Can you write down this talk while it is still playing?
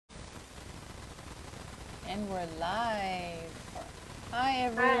And we're live. Hi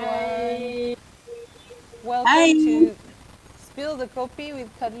everyone. Hi. Welcome Hi. to Spill the Kopi with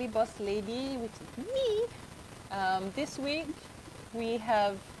CuddlyBossLady, which is me. This week we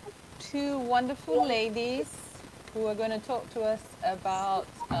have two wonderful ladies who are going to talk to us about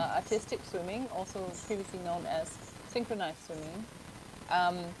artistic swimming, also previously known as synchronized swimming.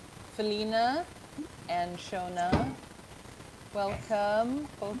 Feilina and Shona, welcome,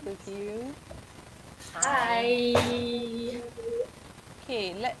 both of you. Hi.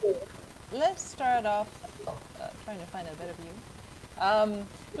 Okay, let's start off, trying to find a better view.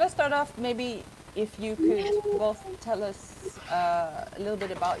 Let's start off maybe if you could both tell us a little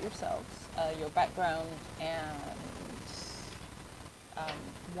bit about yourselves, your background, and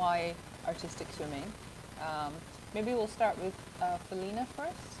why artistic swimming. Maybe we'll start with Feilina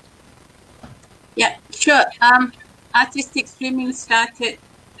first. Yeah, sure. Artistic swimming started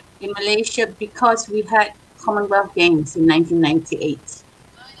in Malaysia because we had Commonwealth Games in 1998.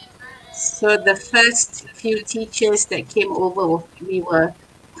 So the first few teachers that came over, we were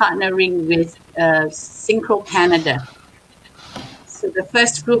partnering with Synchro Canada. So the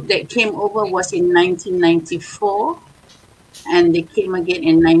first group that came over was in 1994, and they came again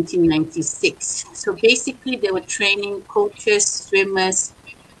in 1996. So basically, they were training coaches, swimmers,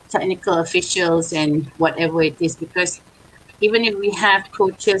 technical officials, and whatever it is, because even if we have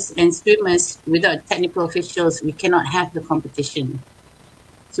coaches and swimmers, without technical officials, we cannot have the competition.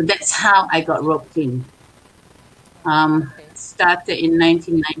 So that's how I got roped in. Started in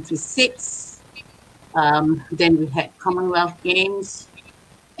 1996. Then we had Commonwealth Games,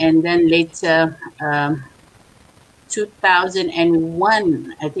 and then later,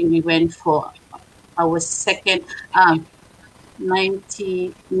 2001, I think we went for our second.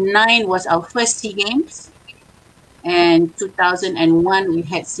 99 was our first SEA Games, and 2001 we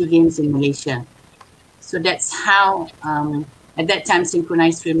had SEA Games in Malaysia. So that's how, at that time,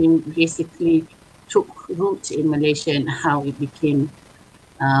 synchronized swimming basically took root in Malaysia and how it became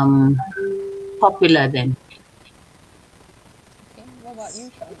popular then. Okay, what about you,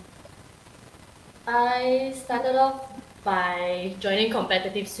 Shona? I started off by joining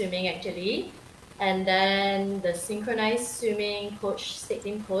competitive swimming actually. And then the synchronized swimming coach, state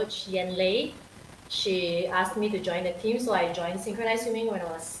team coach, Yen Lei, she asked me to join the team. So I joined synchronized swimming when I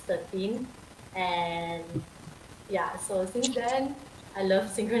was 13. And yeah, so since then, I love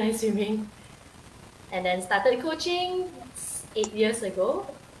synchronized swimming. And then started coaching 8 years ago,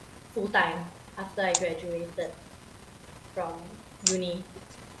 full time, after I graduated from uni.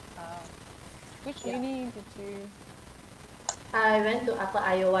 Which uni did you? I went to Upper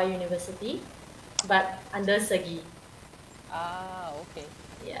Iowa University, but under Segi. Okay.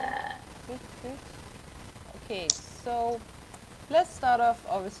 Yeah. Good. Okay, so let's start off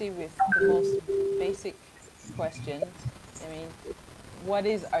obviously with the most basic questions. I mean, what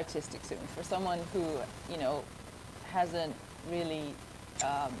is artistic swimming for someone who, hasn't really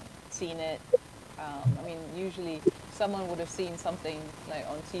seen it? I mean, usually someone would have seen something like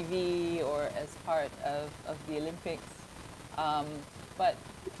on TV or as part of the Olympics. But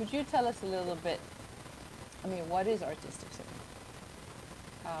could you tell us a little bit, I mean, what is artistic swimming?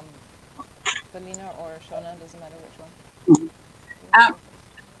 Feilina or Shona, doesn't matter which one.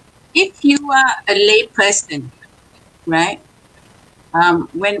 If you are a lay person, right?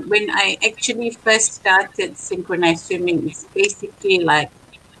 When I actually first started synchronized swimming, it's basically like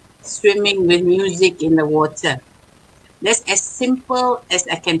swimming with music in the water. That's as simple as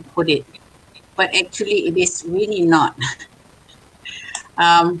I can put it, but actually it is really not.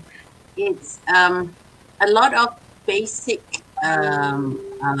 It's a lot of basic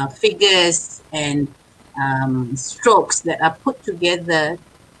figures and strokes that are put together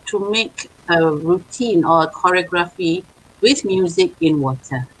to make a routine or a choreography with music in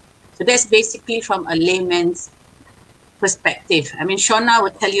water. So that's basically from a layman's perspective. I mean, Shona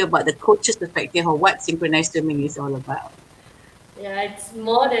will tell you about the coach's perspective of what synchronized swimming is all about. Yeah, it's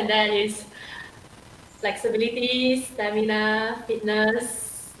more than that. It's flexibility, stamina,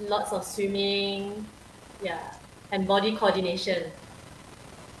 fitness, lots of swimming, yeah, and body coordination.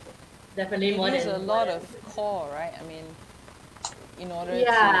 Definitely more There's than a lot of core, right? I mean, in order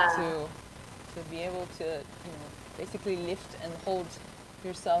Yeah. to be able to, basically lift and hold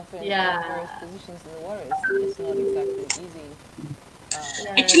yourself in Yeah. various positions in the water, it's not exactly easy.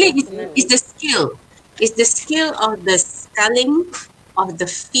 Actually, definitely. it's the skill. It's the skill of the sculling of the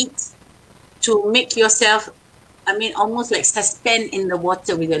feet to make yourself, I mean, almost like suspend in the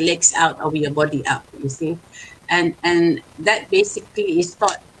water with your legs out or with your body up, you see. And that basically is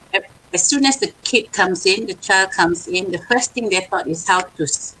taught as soon as the kid comes in, the child comes in, the first thing they're taught is how to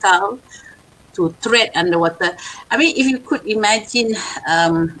scull to thread underwater. I mean, if you could imagine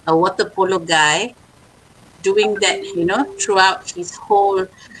a water polo guy doing that, you know, throughout his whole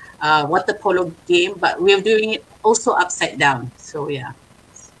water polo game, but we're doing it also upside down. So yeah,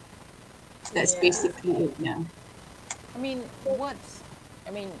 that's basically it. Yeah. I mean,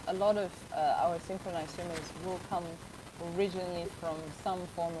 a lot of our synchronized swimmers will come originally from some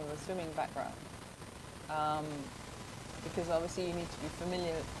form of a swimming background. Because obviously you need to be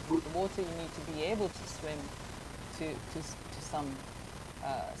familiar with the water, you need to be able to swim to some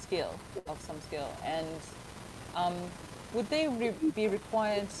skill, and would they be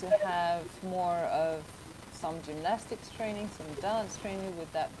required to have more of some gymnastics training, some dance training?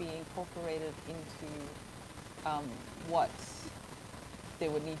 Would that be incorporated into what they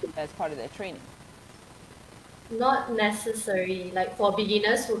would need as part of their training? Not necessary. Like for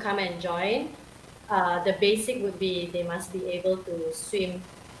beginners who come and join, the basic would be they must be able to swim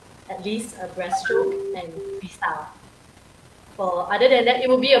at least a breaststroke and freestyle. For other than that, it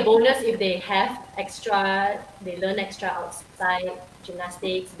will be a bonus if they have extra, they learn extra outside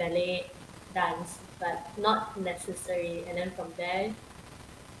gymnastics, ballet, dance, but not necessary. And then from there,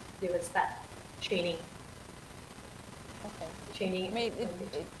 they will start training. Okay. Training. I mean,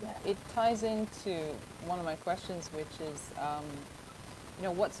 it ties into one of my questions, which is, you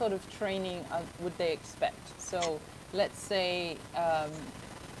know, what sort of training would they expect? So let's say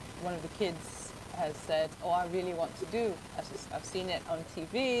one of the kids has said, oh, I really want to do, I've seen it on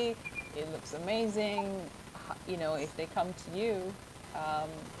TV, it looks amazing. You know, if they come to you,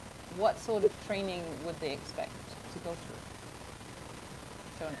 what sort of training would they expect to go through?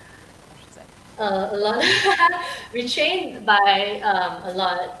 Shona, I should say. A lot. We train by a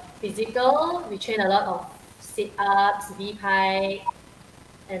lot physical. We train a lot of sit-ups, V-pike,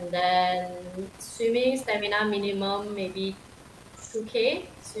 and then swimming stamina minimum maybe 2K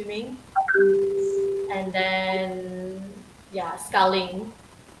swimming, and then yeah, sculling.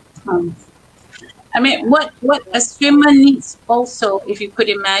 I mean, what a swimmer needs also, if you could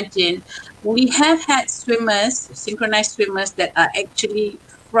imagine, we have had swimmers, synchronized swimmers that are actually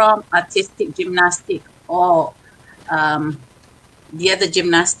from artistic gymnastic or the other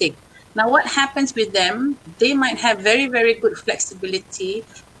gymnastic. Now, what happens with them, they might have very, very good flexibility,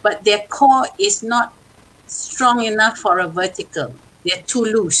 but their core is not strong enough for a vertical. They're too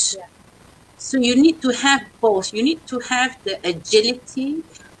loose. Yeah. So you need to have both. You need to have the agility,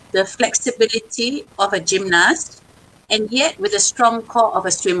 the flexibility of a gymnast, and yet with a strong core of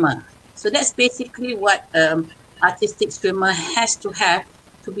a swimmer. So that's basically what artistic swimmer has to have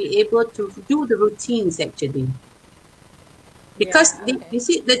to be able to do the routines actually. Because you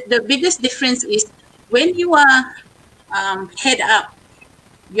see, the biggest difference is when you are head up,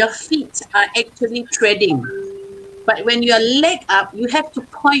 your feet are actually treading. But when you are leg up, you have to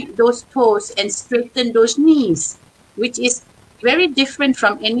point those toes and straighten those knees, which is very different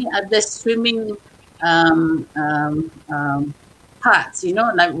from any other swimming parts, you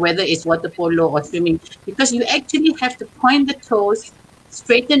know, like whether it's water polo or swimming, because you actually have to point the toes,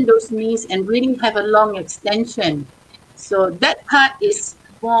 straighten those knees, and really have a long extension. So that part is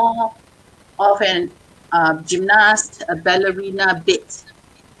more of an gymnast, a ballerina bit.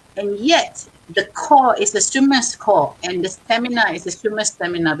 And yet, the core is the swimmer's core, and the stamina is the swimmer's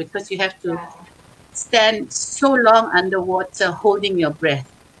stamina, because you have to stand so long underwater holding your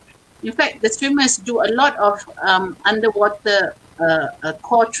breath. In fact, the swimmers do a lot of underwater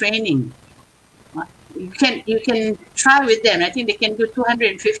core training. You can try with them. I think they can do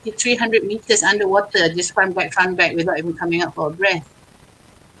 250, 300 meters underwater, just front back, without even coming up for a breath.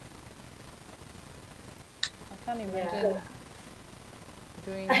 I can't imagine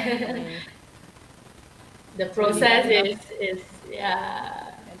doing that. I mean, the process is it's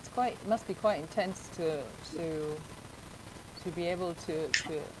must be quite intense to be able to,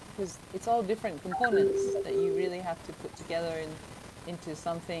 because it's all different components that you really have to put together into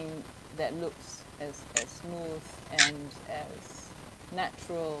something that looks as smooth and as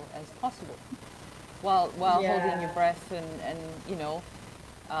natural as possible, while holding your breath and you know,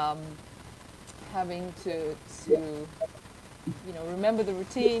 having to you know, remember the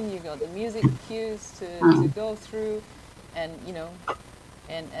routine. You got the music cues to go through, and you know,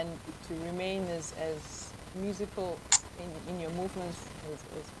 and to remain as musical in your movements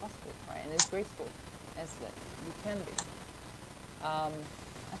as possible, right, and as graceful as that you can be.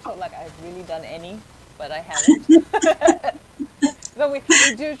 I felt like I've really done any, but I haven't. But we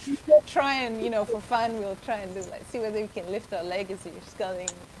do try and, you know, for fun, we'll try and do like, see whether we can lift our leg as you're sculling.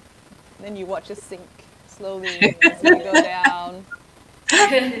 Then you watch us sink slowly as we go down.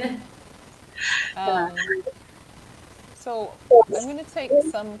 So I'm going to take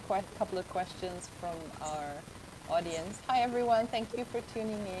some couple of questions from our audience. Hi everyone, thank you for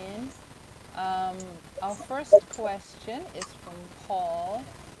tuning in. Our first question is from Paul.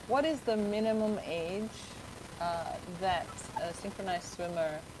 What is the minimum age that a synchronized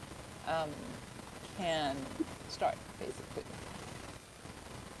swimmer can start, basically?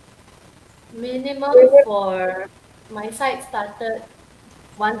 Minimum for my side started,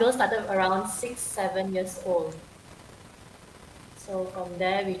 one girl started around 6-7 years old. So from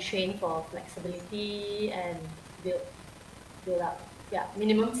there we train for flexibility and build up. Yeah,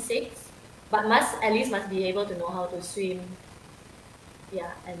 minimum 6, but at least must be able to know how to swim.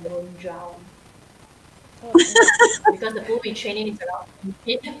 Yeah, and don't drown. Because the pool we training is around 20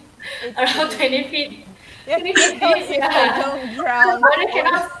 feet. Around 20 feet. Yeah, 20 feet deep, yeah. don't drown. But they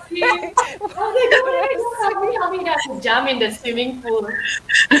cannot swim. Oh my God, help me, I have to jump in the swimming pool.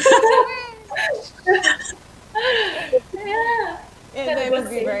 Yeah. They would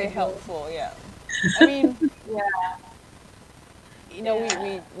be very helpful, yeah. I mean, yeah. You know,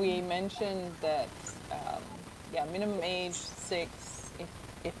 we mentioned that, yeah, minimum age 6,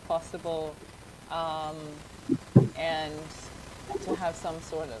 if possible, and to have some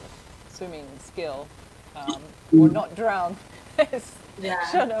sort of swimming skill, or not drown, as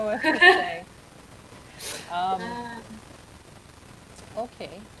Shona would say.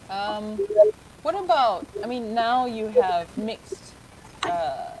 Okay. What about, I mean, now you have mixed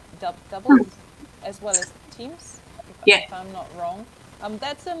doubles as well as teams, if I'm not wrong.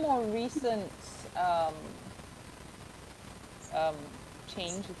 That's a more recent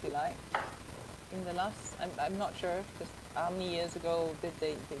change, if you like, in the last, I'm not sure, because how many years ago did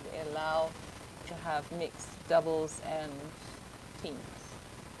they allow to have mixed doubles and teams?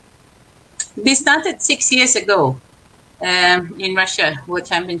 They started 6 years ago in Russia, World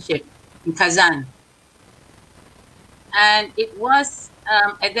Championship in Kazan. And it was,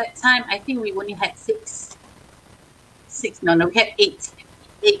 at that time, I think we only had we had eight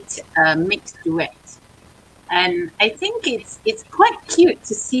mixed duets. And I think it's quite cute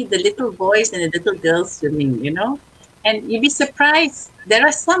to see the little boys and the little girls swimming, you know. And you'd be surprised, there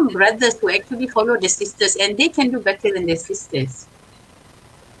are some brothers who actually follow their sisters and they can do better than their sisters.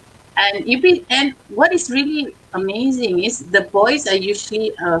 And what is really amazing is the boys are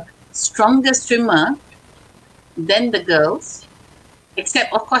usually a stronger swimmer than the girls,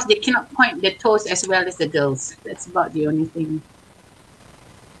 except of course they cannot point their toes as well as the girls. That's about the only thing.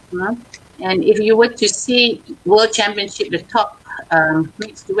 And if you were to see World Championship, the top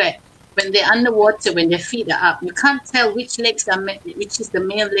mixed duet, when they're underwater, when their feet are up, you can't tell which legs are which is the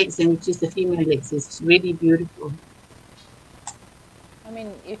male legs and which is the female legs. It's really beautiful. I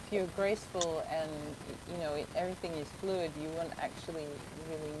mean, if you're graceful and, you know, everything is fluid, you won't actually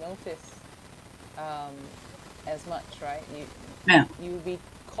really notice as much, right? You'll be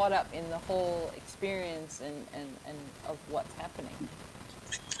caught up in the whole experience and of what's happening.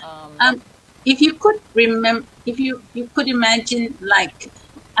 If you could remember, if you could imagine like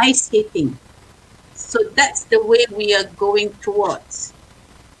ice skating, so that's the way we are going towards.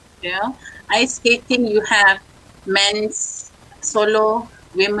 Yeah, ice skating, you have men's solo,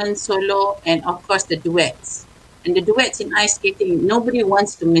 women's solo, and of course the duets. And the duets in ice skating, nobody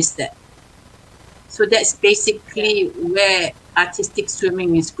wants to miss that. So that's basically where artistic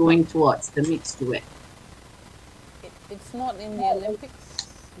swimming is going towards, the mixed duet. It's not in the Olympics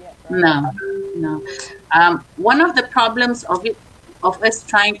yet, right? No. One of the problems of us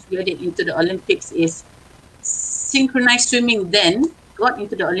trying to get it into the Olympics is synchronized swimming then got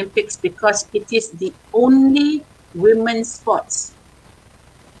into the Olympics because it is the only women's sports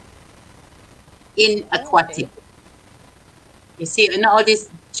in aquatic. You see, and all this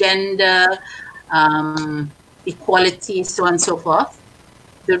gender equality, so on and so forth.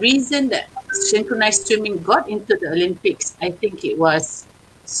 The reason that synchronized swimming got into the Olympics, I think it was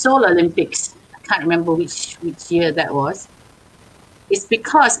Seoul Olympics. I can't remember which year that was. It's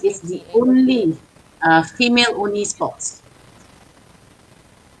because it's the only female-only sports.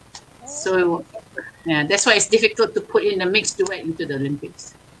 So, yeah, that's why it's difficult to put in a mixed duet into the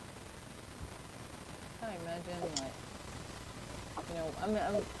Olympics. I imagine, like, you know,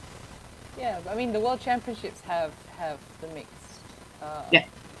 I mean, the World Championships have the mixed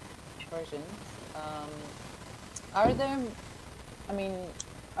versions. Are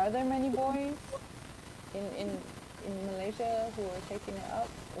there many boys in Malaysia who are taking it up,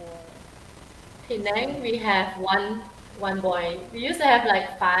 or? Penang, we have one boy. We used to have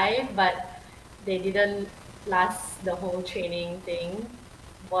like 5, but they didn't last the whole training thing.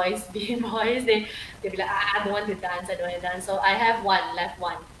 Boys being boys, they'd be like, I don't want to dance, I don't want to dance. So I have left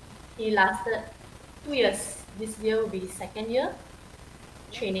one. He lasted 2 years. this year will be second year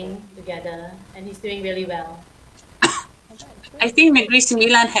training together, and he's doing really well. I think Negeri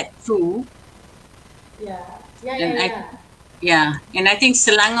Sembilan had 2. Yeah. And I think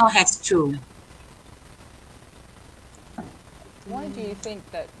Selangor has 2. Why do you think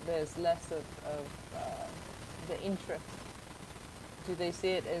that there's less of the interest? Do they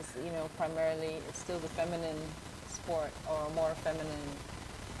see it as, you know, primarily it's still the feminine sport or more feminine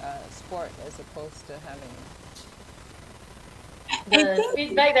sport as opposed to having? The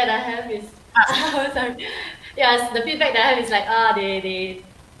feedback that I have is, sorry. Yes, the feedback that I have is like, they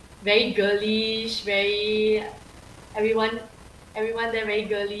very girlish, very everyone they're very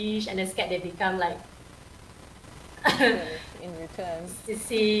girlish, and they're scared they become like in return.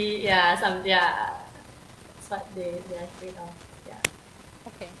 Sissy, that's what they're afraid of. Yeah.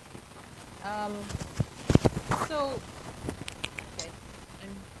 Okay. So, okay,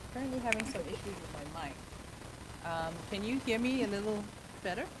 I'm currently having some issues with my mic. Can you hear me a little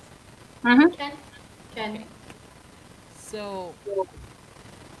better? Mm-hmm. Can. Okay. So, okay,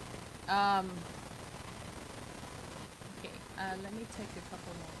 let me take a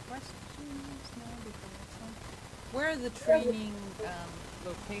couple more questions now before next one. Where are the training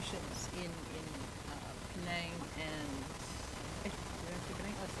locations in Penang and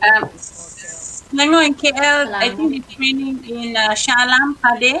Selangor and KL? I think the training in Shah Alam,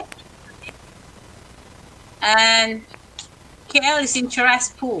 Padeh, and KL is in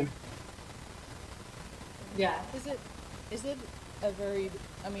Cheras Pool. Yeah. Is it a very,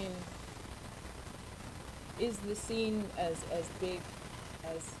 I mean, is the scene as big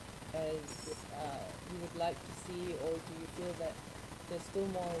as you would like to see, or do you feel that there's still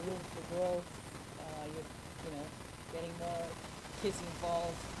more room for growth? You know, getting more kids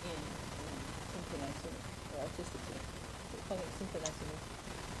involved in synchronized swimming or artistic swimming. We call it synchronized swimming.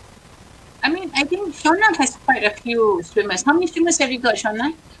 I mean, I think Shona has quite a few swimmers. How many swimmers have you got,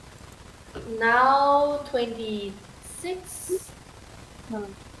 Shona? Now 26.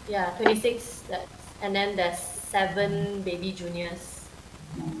 Yeah, 26. And then there's 7 baby juniors.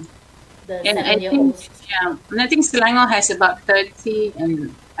 The And I think, and I think Selangor has about 30,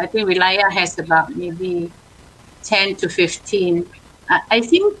 and I think Wilayah has about maybe 10 to 15. I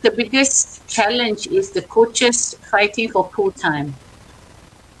think the biggest challenge is the coaches fighting for pool time.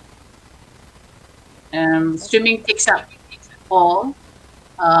 Swimming takes up all.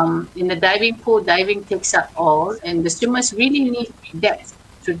 In the diving pool, diving takes up all, and the swimmers really need depth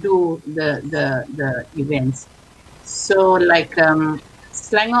to do the events. So like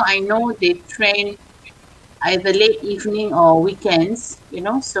Selangor, I know they train either late evening or weekends, you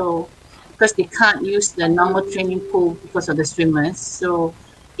know, so because they can't use the normal training pool because of the swimmers. So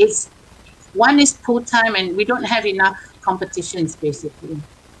it's one is pool time, and we don't have enough competitions basically.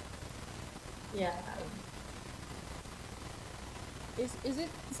 Yeah. Is it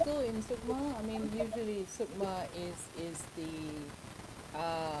still in Sukma? I mean, usually Sukma is the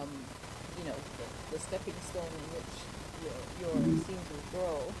you know, the stepping stone in which your scenes will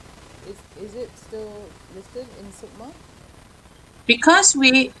grow. Is it still listed in Sukma? Because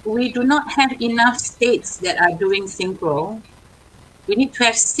we do not have enough states that are doing synchro, we need to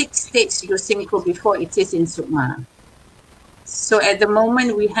have 6 states to do synchro before it is in Sukma. So at the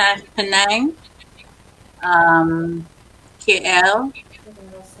moment we have Penang, KL,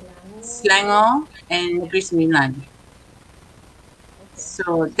 Selangor, and Negeri Sembilan.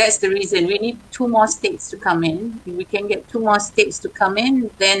 So that's the reason we need 2 more states to come in. If we can get 2 more states to come in,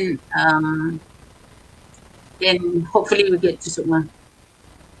 then hopefully we get to Sukma.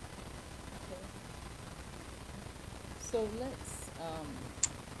 So let's, I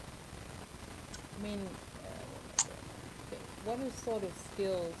mean, what are sort of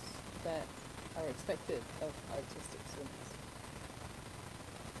skills that are expected of artistic swimmers?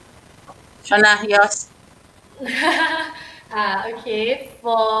 Shona, yours? Okay,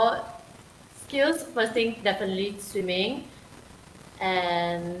 for skills, first thing definitely swimming,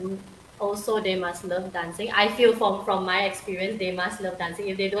 and also they must love dancing. I feel from my experience, they must love dancing.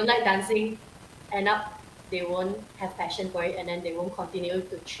 If they don't like dancing, end up they won't have passion for it, and then they won't continue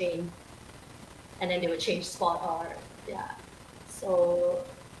to train, and then they will change sport or yeah. So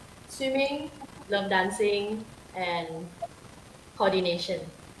swimming, love dancing, and coordination.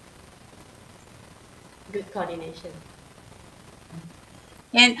 Good coordination.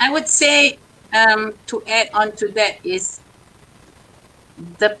 And I would say to add on to that is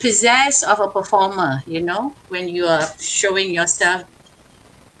the pizzazz of a performer, you know, when you are showing yourself.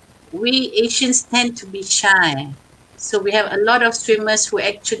 We Asians tend to be shy. So we have a lot of swimmers who are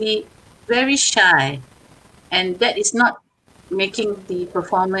actually very shy, and that is not making the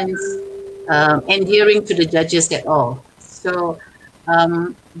performance endearing to the judges at all. So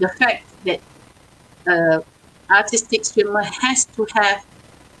the fact that artistic swimmer has to have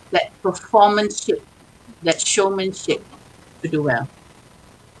that performanceship, that showmanship to do well.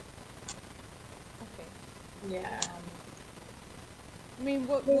 Okay. Yeah. I mean,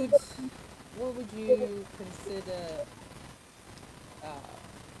 what would you consider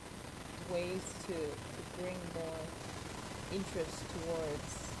ways to bring more interest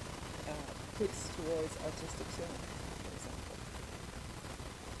towards kids towards artistic swimming, for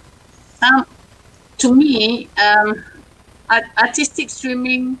example? To me, artistic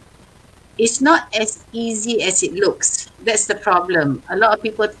swimming is not as easy as it looks. That's the problem. A lot of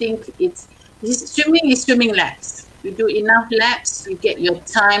people think swimming is swimming laps. You do enough laps, you get your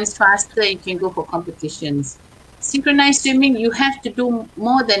times faster, you can go for competitions. Synchronized swimming, you have to do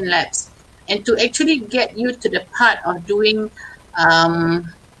more than laps. And to actually get you to the part of doing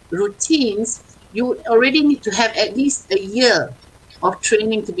routines, you already need to have at least a year of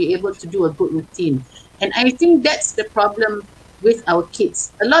training to be able to do a good routine. And I think that's the problem with our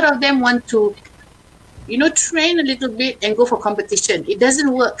kids. A lot of them want to, train a little bit and go for competition. It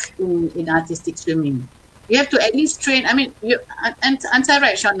doesn't work in artistic swimming. You have to at least train. I mean, answer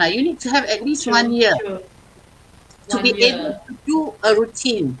right, Shona. You need to have at least 1 year to be able to do a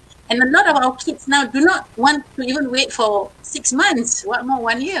routine. And a lot of our kids now do not want to even wait for 6 months. What more,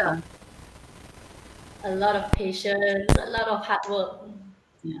 1 year? A lot of patience, a lot of hard work.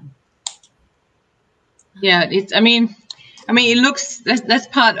 Yeah. Yeah, I mean, it looks that's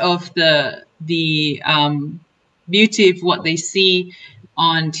part of the beauty of what they see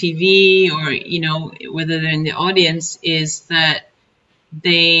on TV, or whether they're in the audience, is that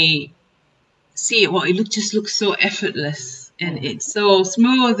they see it. Well, just looks so effortless, and it's so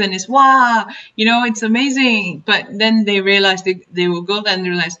smooth, and it's wow, it's amazing. But then they realize they will go there and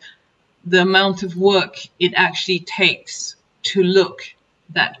realize the amount of work it actually takes to look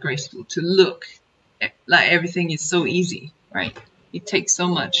that graceful, to look like everything is so easy, right? It takes so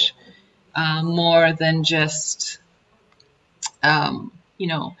much more than just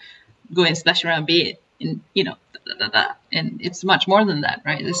go and splash around, be it, and and it's much more than that,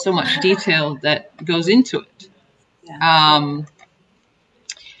 right? There's so much detail that goes into it. Yeah.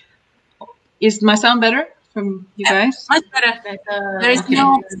 Is my sound better from you guys? Much better. There is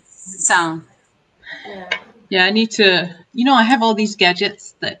no sound. Yeah, I need to, I have all these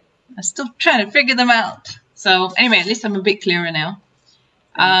gadgets that I'm still trying to figure them out. So anyway, at least I'm a bit clearer now.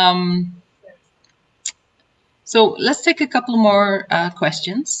 So let's take a couple more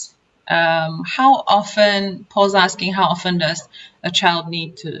questions. How often, Paul's asking, how often does a child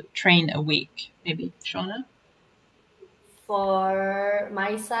need to train a week? Maybe Shona? For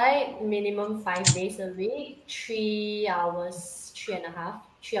my side, minimum 5 days a week, 3 hours, 3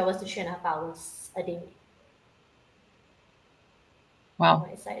 hours to 3.5 hours a day. Wow. On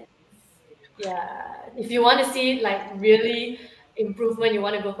my side. Yeah. If you want to see like really improvement, you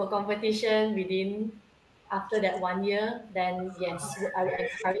want to go for competition after that 1 year, then yes, I would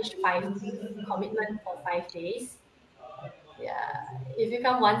encourage commitment for 5 days. Yeah. If you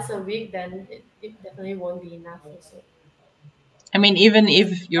come once a week, then it definitely won't be enough also. I mean, even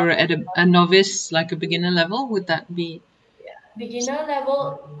if you're at a novice, like a beginner level, would that be? Yeah. Beginner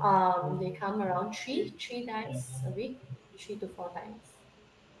level, they come around three times a week, 3 to 4 times.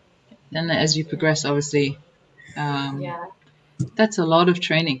 And as you progress, obviously, that's a lot of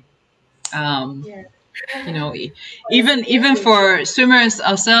training. Even for swimmers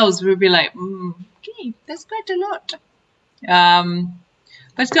ourselves, we'll be like, okay, that's quite a lot.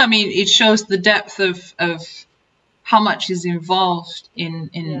 But still, I mean, it shows the depth of how much is involved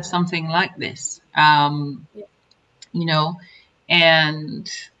in something like this. And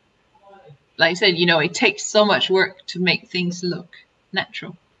like I said, it takes so much work to make things look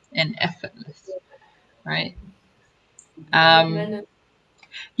natural and effortless, right?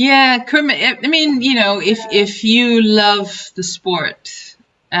 Yeah, Kermit, I mean, if you love the sport,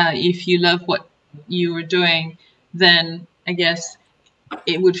 if you love what you were doing, then I guess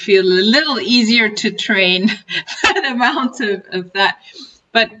it would feel a little easier to train that amount of that.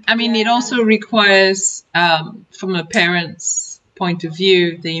 But I mean, it also requires, from a parent's point of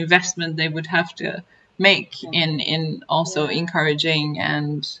view, the investment they would have to make in also encouraging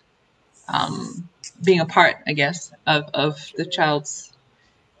and being a part, I guess, of the child's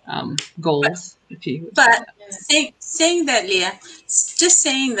goals. But saying that, Leah, just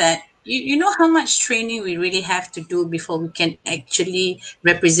saying that, you know how much training we really have to do before we can actually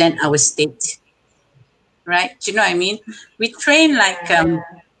represent our state, right? Do you know what I mean? We train like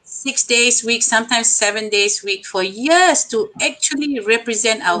 6 days a week, sometimes 7 days a week for years to actually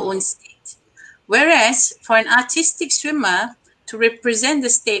represent our own state. Whereas for an artistic swimmer to represent the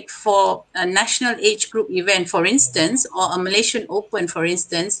state for a national age group event, for instance, or a Malaysian Open, for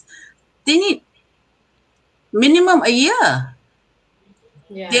instance, they need minimum a year.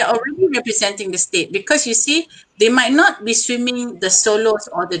 Yeah. They're already representing the state, because you see, they might not be swimming the solos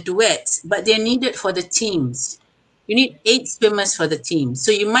or the duets, but they're needed for the teams. You need 8 swimmers for the team.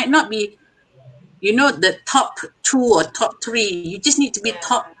 So you might not be, the top 2 or top 3. You just need to be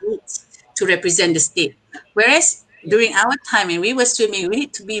top 8 to represent the state. Whereas during our time when we were swimming, we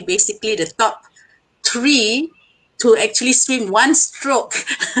need to be basically the top 3 to actually swim one stroke.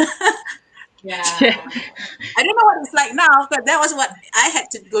 Yeah. I don't know what it's like now, but that was what I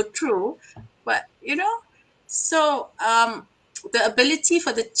had to go through. But so the ability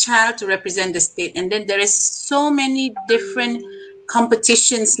for the child to represent the state, and then there is so many different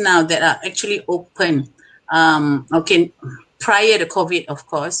competitions now that are actually open. Okay, prior to COVID, of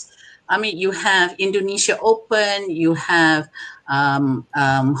course. I mean, you have Indonesia Open, you have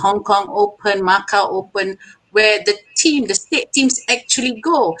Hong Kong Open, Macau Open, where the state teams actually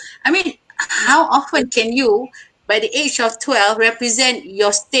go. I mean, how often can you, by the age of 12, represent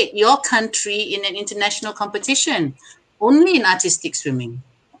your state, your country in an international competition? Only in artistic swimming.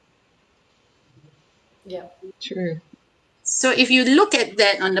 Yeah. True. So if you look at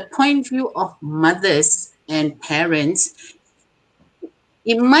that on the point of view of mothers and parents,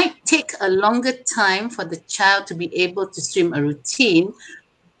 it might take a longer time for the child to be able to swim a routine,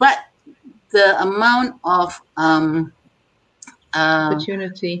 but the amount of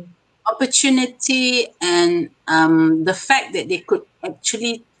opportunity and the fact that they could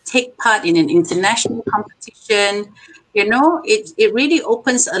actually take part in an international competition, it really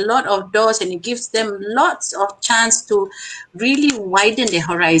opens a lot of doors, and it gives them lots of chance to really widen their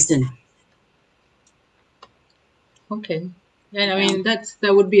horizon. Okay. Yeah, I mean, that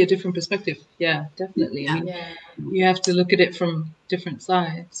would be a different perspective. Yeah, definitely. I mean, you have to look at it from different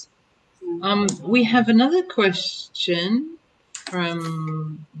sides. We have another question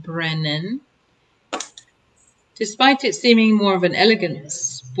from Brennan. Despite it seeming more of an elegant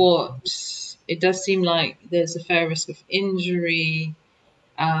sport, it does seem like there's a fair risk of injury.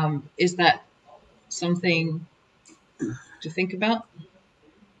 Is that something to think about?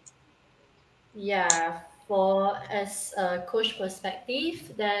 Yeah, as a coach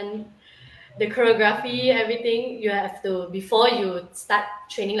perspective, then the choreography, everything, you have to, before you start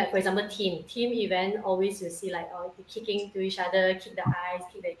training, like for example, team event, always you see like, kicking to each other, kick the eyes,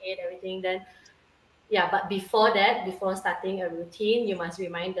 kick the head, everything. Then, but before that, before starting a routine, you must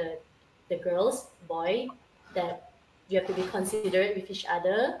remind the girls, boy, that you have to be considerate with each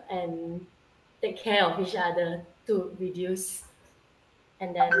other and take care of each other to reduce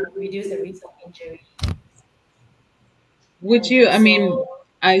the risk of injury. Would you, I mean,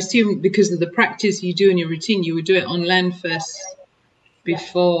 I assume because of the practice you do in your routine, you would do it on land first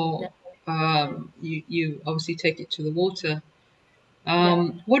before you obviously take it to the water.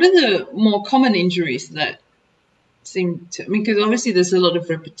 What are the more common injuries that seem to, I mean, because obviously there's a lot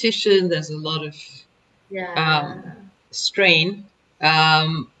of repetition, there's a lot of strain.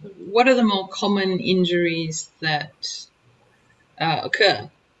 What are the more common injuries that occur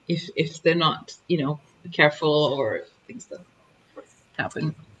if they're not, careful, or things that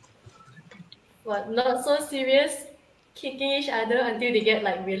happen? But not so serious, kicking each other until they get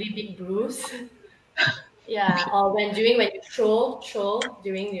like really big bruise. Or when you throw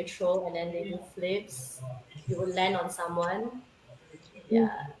during your throw, and then they do flips, you will land on someone.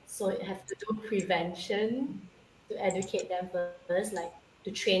 So you have to do prevention to educate them first, like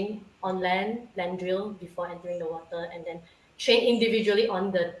to train on land drill before entering the water, and then train individually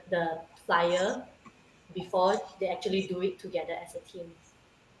on the flyer before they actually do it together as a team.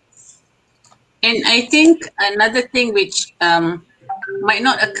 And I think another thing which might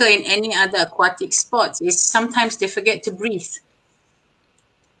not occur in any other aquatic sports is sometimes they forget to breathe.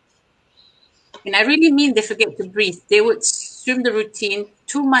 And I really mean they forget to breathe. They would swim the routine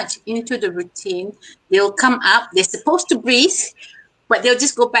too much into the routine. They'll come up, they're supposed to breathe, but they'll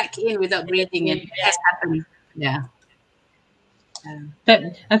just go back in without breathing. And that's happening. Yeah.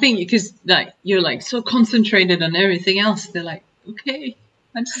 That, I think because like you're like so concentrated on everything else, they're like, okay,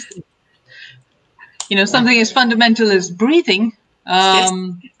 I just, something as fundamental as breathing. Yes.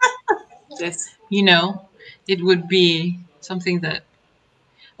 It would be something that,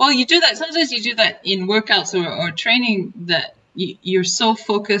 well, you do that. Sometimes you do that in workouts or training, that you're so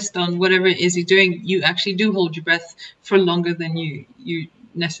focused on whatever it is you're doing, you actually do hold your breath for longer than you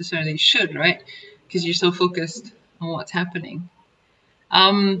necessarily should, right? Because you're so focused on what's happening. We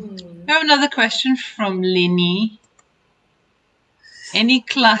have another question from Lenny. Any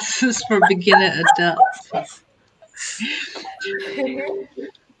classes for beginner adults?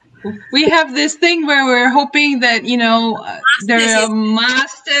 We have this thing where we're hoping that, you know, there are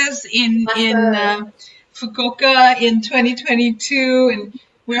masters in Fukuoka in 2022, and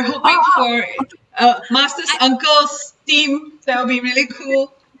we're hoping for masters uncles team. That would be really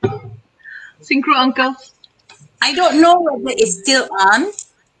cool. Synchro uncles. I don't know whether it's still on,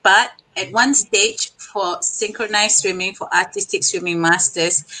 but at one stage for synchronized swimming, for artistic swimming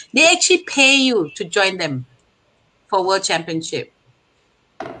masters, they actually pay you to join them for World Championship.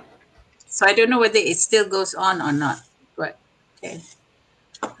 So I don't know whether it still goes on or not. But okay.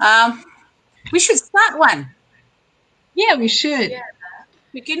 We should start one. Yeah, we should. Yeah.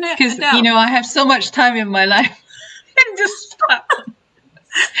 Because, you know, I have so much time in my life. And just start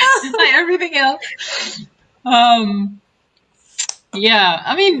like everything else. Yeah,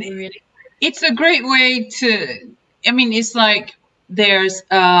 I mean, it's a great way to, I mean, it's like there's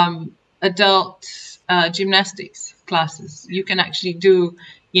adult gymnastics classes. You can actually do,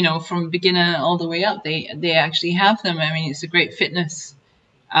 you know, from beginner all the way up. They actually have them. I mean, it's a great fitness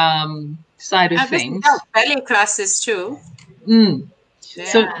side of things. Ballet classes too. Yeah.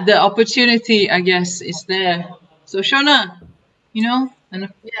 So the opportunity, I guess, is there. So Shona, you know,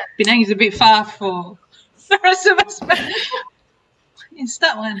 and Penang is a bit far for the rest of us, but it's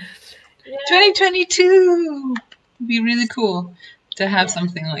that one. 2022 would be really cool to have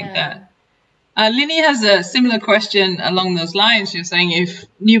something like that. Lini has a similar question along those lines. You're saying if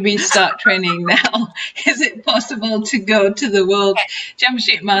newbies start training now, is it possible to go to the World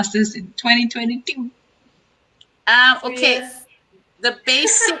Championship Masters in 2022? Okay. Yes. The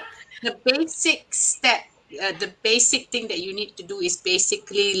basic step, the basic thing that you need to do is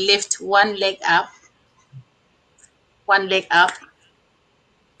basically lift one leg up,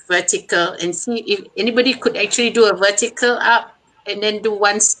 vertical, and see if anybody could actually do a vertical up and then do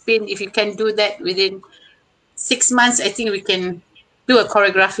one spin. If you can do that within 6 months, I think we can do a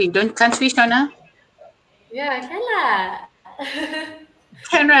choreography. Can't we, Shona? Yeah, I can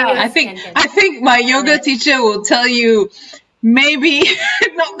lah. I think my yoga teacher will tell you maybe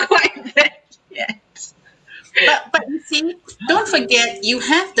not quite there yet. But you see, don't forget you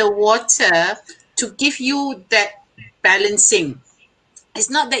have the water to give you that balancing. It's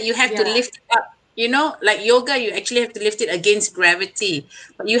not that you have to lift it up. You know, like yoga, you actually have to lift it against gravity.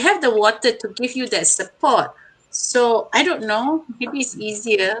 But you have the water to give you that support. So I don't know. Maybe it's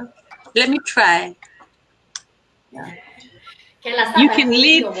easier. Let me try. Yeah. You can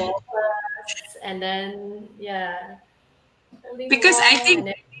lead. And then, because I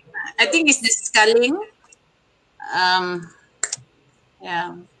think it's the sculling.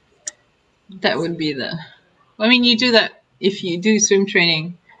 That would be I mean, you do that if you do swim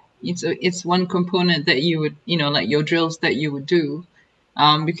training. It's one component that you would, you know, like your drills that you would do,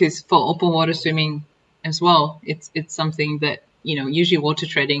 because for open water swimming as well, it's something that, you know, usually water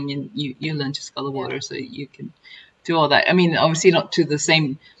treading and you learn to scull the water, so you can do all that. I mean, obviously not to the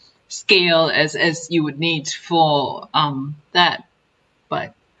same scale as you would need for that,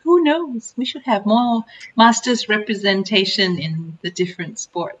 but who knows? We should have more masters representation in the different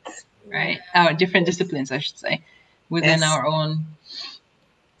sports, right? Our different disciplines, I should say, within our own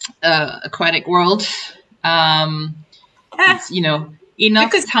aquatic world. It's, you know,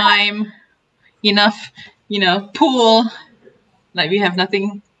 enough time, enough, you know, pool. Like we have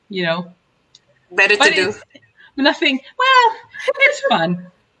nothing, you know, better to do. Nothing. Well, it's fun.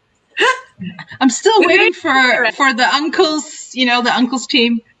 I'm still waiting for the uncles, you know, the uncles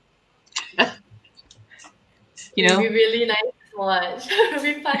team. You know, it'd be really nice to watch. It'd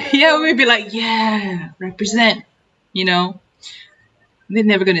be fun. Yeah, we'd be like, represent. You know, they're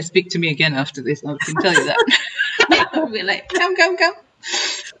never going to speak to me again after this. I can tell you that. We'll be like, come.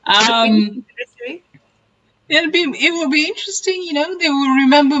 It will be interesting. You know, they will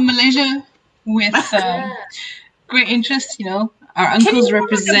remember Malaysia with great interest. You know, our uncles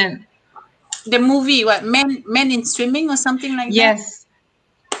represent. The movie, what, Men in Swimming or something like that? Yes.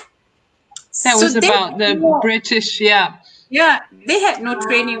 That was about the British, Yeah, they had no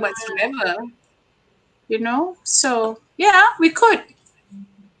training whatsoever, you know? So, yeah, we could.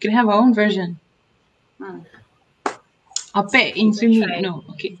 Can have our own version. I'll bet in swimming. No,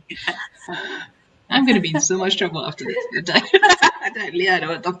 okay. I'm going to be in so much trouble after this. I don't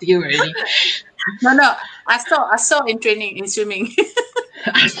want to talk to you already. No. I saw in training in swimming.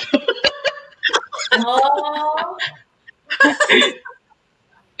 Oh.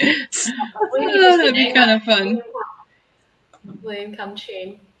 That'd be kind of fun. William come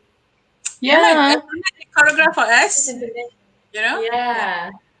train. Yeah. Choreograph for us. You know? Yeah.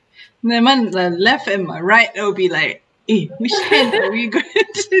 The left and my right, it'll be like which hand are we going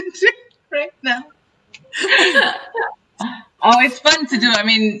to do right now? Oh, it's fun to do. I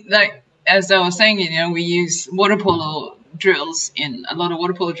mean, like, as I was saying, you know, we use water polo drills in a lot of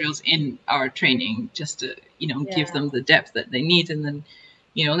water polo drills in our training just to, you know, give them the depth that they need. And then,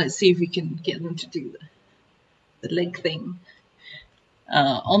 you know, let's see if we can get them to do the leg thing.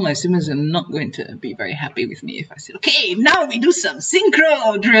 All my swimmers are not going to be very happy with me if I say, okay, now we do some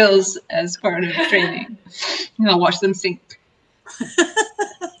synchro drills as part of training. And I'll watch them sink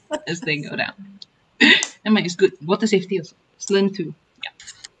as they go down. And it's good. Water safety also. Just learn to.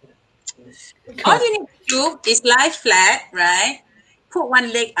 All you need to do is lie flat, right? Put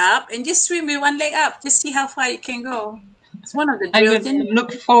one leg up and just swim with one leg up. Just see how far you can go. It's one of the drills. I'm going to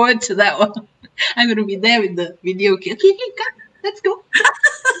look forward to that one. I'm going to be there with the video. Okay, come. Let's go.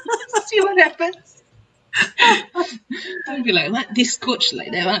 See what happens. I'll be like, what? This coach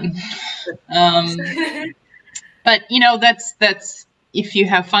like that one. But, you know, that's if you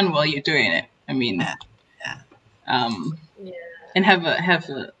have fun while you're doing it. I mean, and have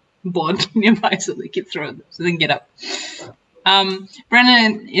a board nearby so they can throw it, so they can get up.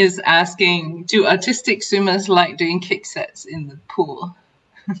 Brennan is asking, do artistic swimmers like doing kick sets in the pool?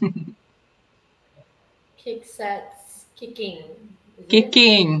 Kick sets, kicking.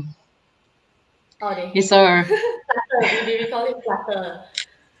 Kicking. Oh, they hate It's our... flutter. We call it flutter.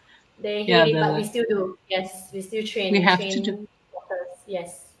 They hate it, but we still do. Yes, we still train. We have to do. Flutters.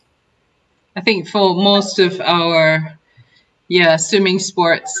 Yes. I think for most of our swimming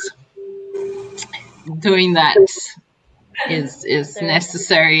sports, doing that is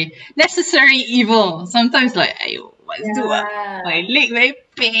necessary evil. Sometimes like, ayo, what's do my leg very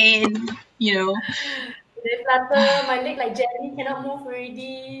pain, you know. They flutter, my leg like jelly, cannot move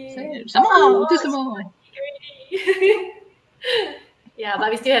already. Some more. Yeah,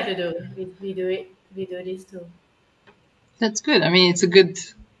 but we still have to do. We do it. We do this too. That's good. I mean, it's a good.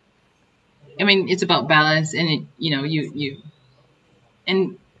 I mean, it's about balance, and it, you know, you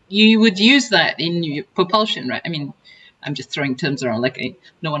would use that in your propulsion, right? I mean, I'm just throwing terms around like I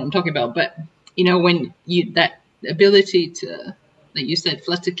know what I'm talking about, but you know, when that ability to, like you said,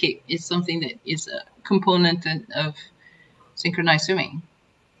 flutter kick is something that is a component of synchronized swimming,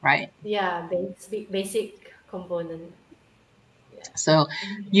 right? Yeah, basic component. Yeah. So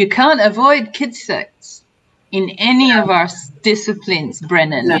you can't avoid kick sets in any of our disciplines,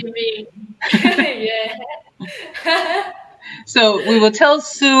 Brennan. Yeah. So we will tell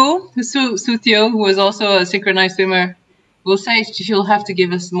Sue Theo, who is also a synchronized swimmer, we'll say she'll have to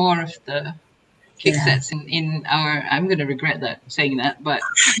give us more of the kick sets in our, I'm going to regret that saying that, but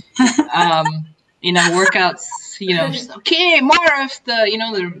in our workouts, you know, just, okay, more of the, you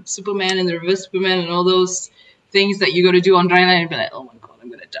know, the Superman and the reverse Superman and all those things that you got to do on dry land and be like, oh my God, I'm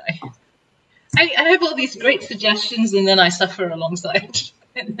going to die. I have all these great suggestions and then I suffer alongside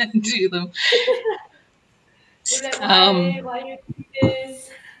and then do them. Like, why you do this?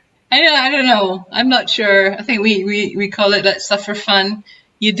 I don't know. I'm not sure. I think we call it that suffer fun.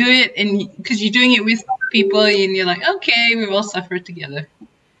 You do it and because you're doing it with people and you're like, okay, we all suffer together.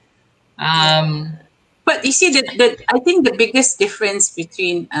 But you see, I think the biggest difference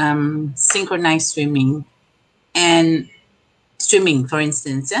between synchronized swimming and swimming, for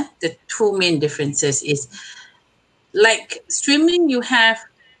instance, the two main differences is, like swimming, you have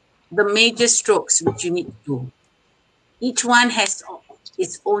the major strokes which you need to do. Each one has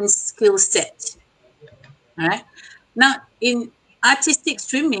its own skill set. All right. Now, in artistic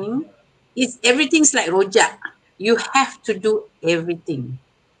swimming, everything's like rojak. You have to do everything.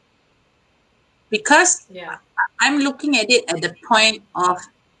 Because I'm looking at it at the point of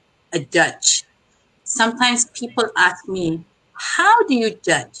a judge. Sometimes people ask me, how do you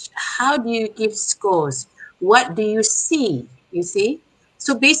judge? How do you give scores? What do you see? You see?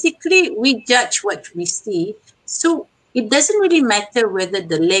 So basically, we judge what we see. So it doesn't really matter whether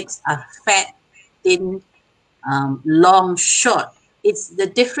the legs are fat, thin, long, short. It's the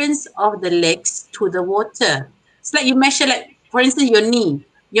difference of the legs to the water. It's like you measure, like, for instance, your knee.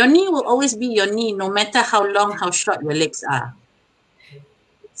 Your knee will always be your knee, no matter how long, how short your legs are.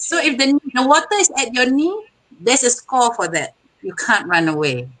 So if the water is at your knee, there's a score for that. You can't run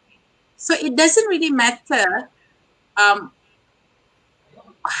away. So it doesn't really matter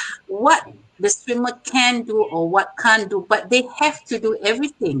what the swimmer can do or what can't do, but they have to do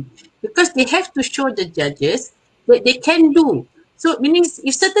everything because they have to show the judges that they can do. So meaning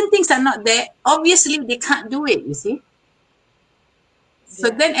if certain things are not there, obviously they can't do it, you see. So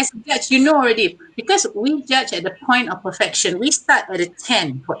then as a judge, you know already, because we judge at the point of perfection, we start at a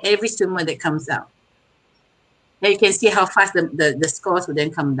 10 for every swimmer that comes out. Then you can see how fast the scores will then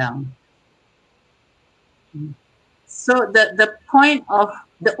come down. So the point of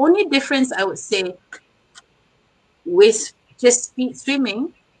the only difference I would say with just speed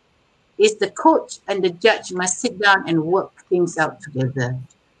swimming is the coach and the judge must sit down and work things out together.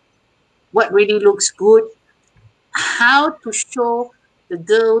 What really looks good, how to show the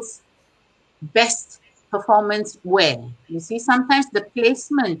girls best performance where. You see, sometimes the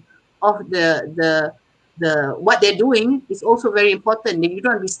placement of the what they're doing is also very important. You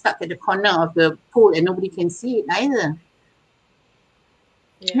don't be stuck at the corner of the pool and nobody can see it either.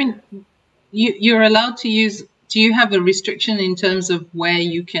 Yeah. I mean, you're allowed to use. Do you have a restriction in terms of where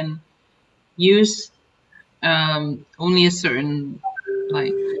you can use only a certain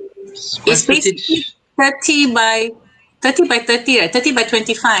like square It's basically footage? 30 by 30, right? 30 by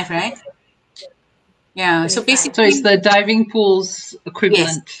 25, right? Yeah. So 25. basically, So it's the diving pool's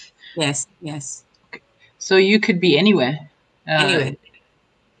equivalent. yes. So you could be anywhere. Anyway,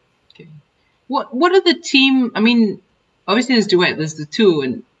 Okay. What are the team? I mean, obviously there's duet, there's the two,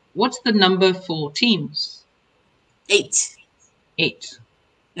 and what's the number for teams? 8. 8.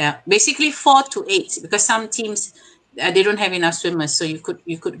 Yeah, basically 4 to 8 because some teams they don't have enough swimmers, so you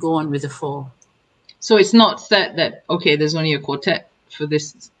could go on with the 4. So it's not set that okay, there's only a quartet for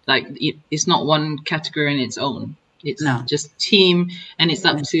this. Like it's not one category in its own. It's No. just team, and it's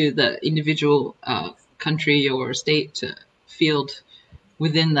up to the individual country or state to field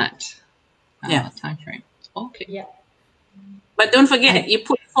within that time frame. Okay. Yeah. But don't forget, you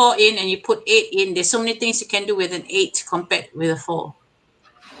put 4 in and you put 8 in. There's so many things you can do with an 8 compared with a 4.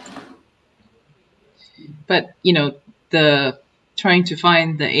 But you know, the trying to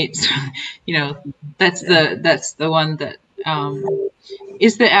find the 8, you know, that's the one that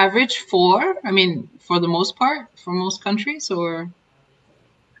is the average 4. I mean, for the most part, for most countries, or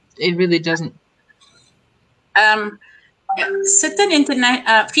it really doesn't. Certain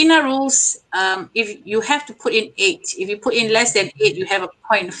FINA rules, if you have to put in 8, if you put in less than 8, you have a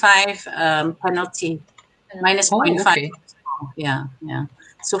 0.5 penalty, minus 0.5. Okay. Yeah.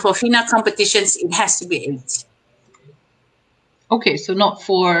 So for FINA competitions, it has to be 8. Okay, so not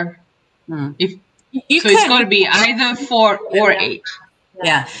 4. If You so, it's got to be either 4 or 8.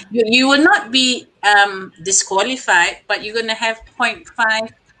 Yeah, you will not be disqualified, but you're going to have 0.5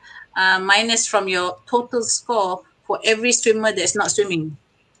 minus from your total score for every swimmer that's not swimming.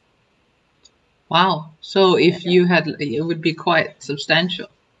 Wow. So if you had, it would be quite substantial.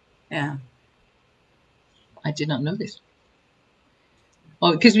 Yeah. I did not know this.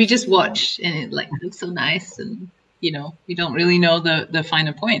 Oh, because we just watch and it like looks so nice, and you know we don't really know the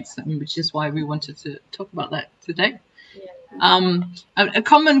finer points, which is why we wanted to talk about that today. Yeah. A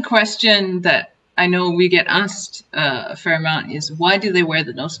common question that I know we get asked a fair amount is why do they wear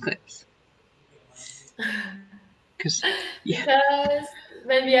the nose clips? Because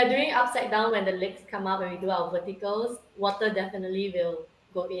when we are doing upside down, when the legs come up and we do our verticals, water definitely will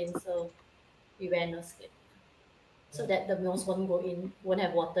go in. So we wear nose clip so that the nose won't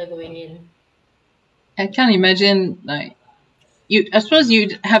have water going in. I can't imagine like I suppose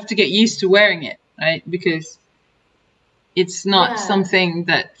you'd have to get used to wearing it, right? Because it's not something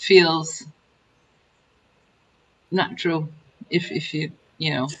that feels natural if you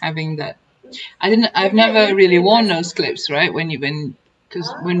having that. I've never really worn nose clips, right?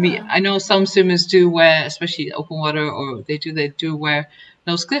 Because I know some swimmers do wear, especially open water, or they do wear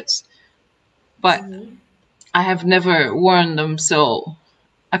nose clips, but I have never worn them, so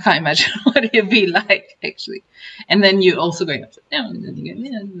I can't imagine what it'd be like actually. And then you're also going upside down, and then you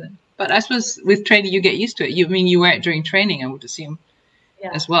get But I suppose with training you get used to it. You wear it during training, I would assume,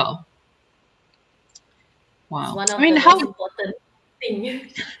 as well. Wow. It's one of the most important thing.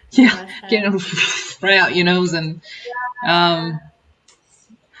 Spray out your nose and I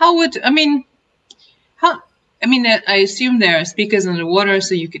assume there are speakers underwater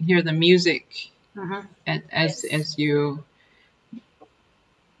so you can hear the music as you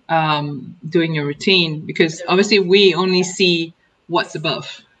doing your routine, because obviously we only see what's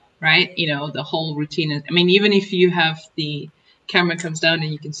above, right? The whole routine. Even if you have the camera comes down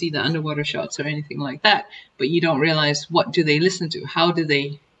and you can see the underwater shots or anything like that, but you don't realize what do they listen to, how do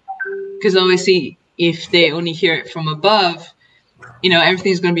they, because obviously if they only hear it from above,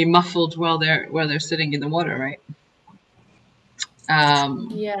 everything's going to be muffled while they're sitting in the water, right?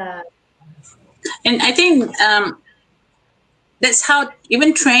 And I think that's how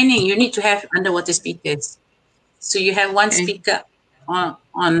even training you need to have underwater speakers. So you have one speaker on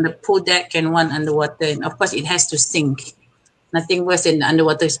the pool deck and one underwater, and of course it has to sync. Nothing worse than the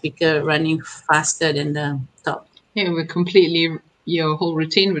underwater speaker running faster than the top. Yeah, your whole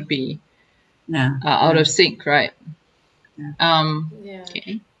routine would be out of sync, right?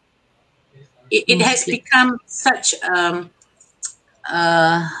 Okay. it has become such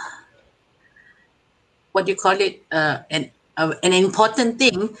what do you call it, an important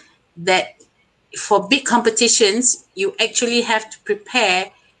thing that for big competitions, you actually have to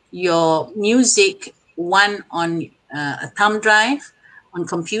prepare your music, one on a thumb drive, on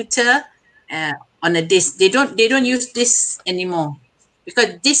computer, on a disc. They don't use this anymore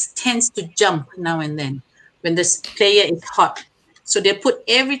because this tends to jump now and then when the player is hot. So they put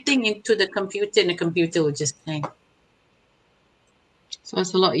everything into the computer and the computer will just play. So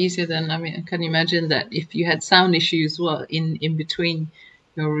it's a lot easier than, I mean, I can imagine that if you had sound issues, well, in between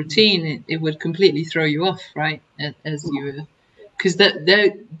your routine, it would completely throw you off, right? As you, because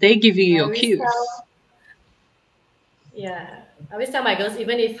they give you your cues. Yeah, I always tell my girls,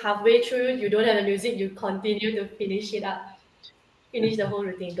 even if halfway through you don't have the music, you continue to finish it up, finish the whole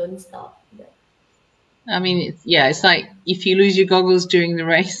routine, don't stop. I mean, it's like if you lose your goggles during the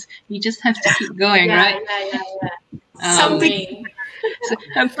race, you just have to keep going, right? Yeah. Something. So,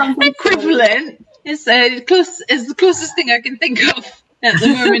 equivalent is the closest thing I can think of at the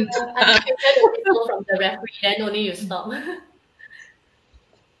moment. Until you get the whistle from the referee, then only you stop.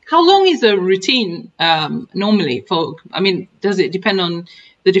 How long is a routine normally for? I mean, does it depend on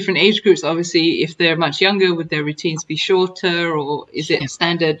the different age groups? Obviously, if they're much younger, would their routines be shorter, or is it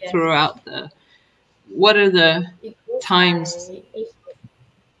standard throughout the? What are the times?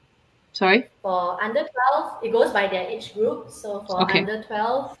 Sorry? For under 12, it goes by their age group. So for under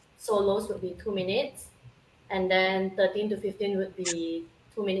 12, solos would be 2 minutes. And then 13 to 15 would be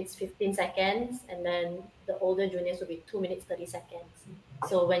 2 minutes, 15 seconds. And then the older juniors would be 2 minutes, 30 seconds.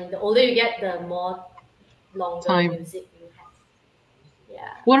 So when the older you get, the more longer music you have.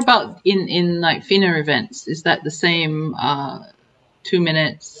 Yeah. What about in like FINA events? Is that the same 2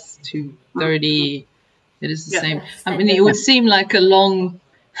 minutes to 30? It is the same. I mean, it would seem like a long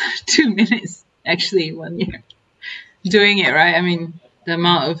 2 minutes actually when you're doing it, right? I mean, the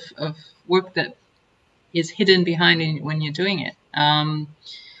amount of work that is hidden behind it when you're doing it.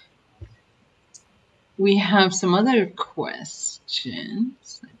 We have some other questions.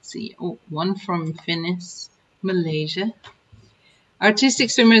 Let's see. Oh, one from Finis, Malaysia.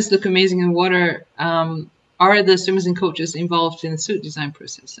 Artistic swimmers look amazing in water. Are the swimmers and coaches involved in the suit design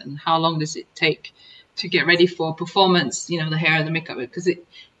process? And how long does it take to get ready for performance? You know, the hair, the makeup, because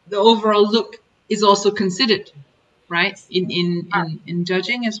the overall look is also considered, right? In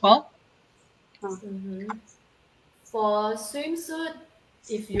judging as well. For swimsuit,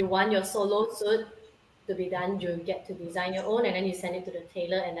 if you want your solo suit to be done, you get to design your own and then you send it to the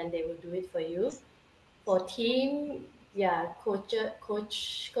tailor and then they will do it for you. For team,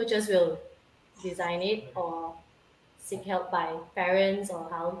 coaches will design it or seek help by parents or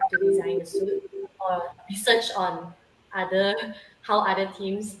how to design the suit or research on how other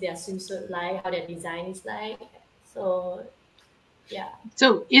teams, their swimsuit like, how their design is like. So yeah.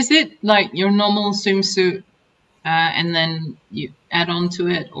 So is it like your normal swimsuit and then you add on to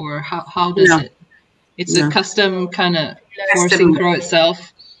it, or how does it? It's a custom kind of for synchro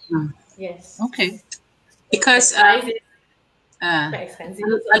itself. Yes. Okay. Because quite expensive.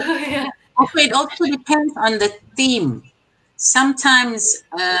 it also depends on the theme. Sometimes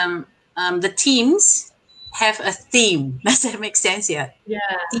the teams have a theme. Does that make sense? Yeah.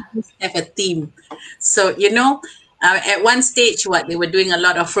 Teams have a theme. So, you know, at one stage, they were doing a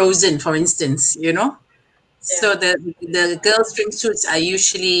lot of Frozen, for instance, you know. So the girls' swimsuits are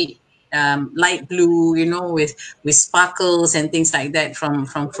usually light blue, you know, with sparkles and things like that from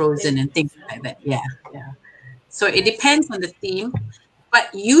Frozen and things like that. Yeah. So it depends on the theme, but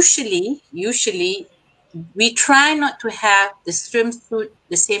usually we try not to have the swimsuit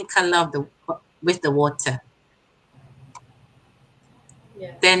the same color with the water.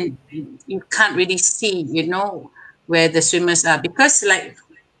 Then you can't really see, you know, where the swimmers are, because like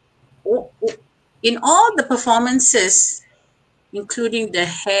in all the performances, including the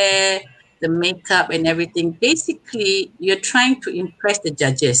hair, the makeup and everything, basically you're trying to impress the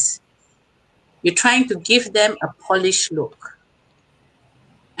judges. You're trying to give them a polished look.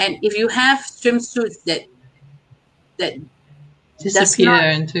 And if you have swimsuits that disappear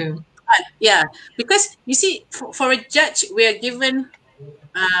into because you see, for a judge, we are given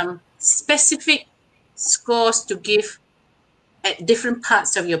specific scores to give at different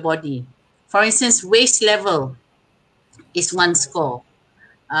parts of your body. For instance, waist level is one score,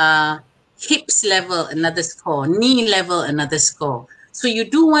 hips level another score, knee level another score. So you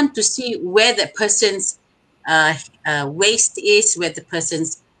do want to see where the person's waist is, where the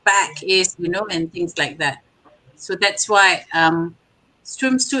person's back is, you know, and things like that. So that's why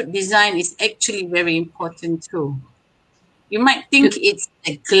swimsuit design is actually very important too. You might think it's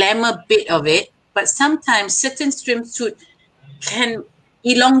a glamour bit of it, but sometimes certain swimsuit can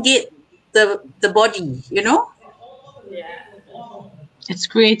elongate the body, you know? Yeah. It's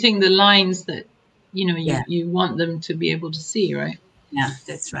creating the lines that, you know, Yeah. you want them to be able to see, right? Yeah,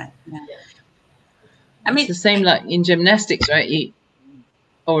 that's right. Yeah. Yeah. I It's mean, the same like in gymnastics, right?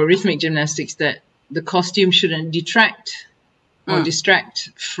 Or rhythmic gymnastics, that the costume shouldn't detract or distract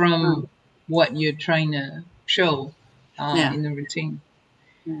from what you're trying to show yeah. in the routine.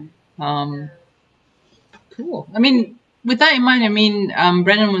 Yeah. Cool. I mean, with that in mind, I mean,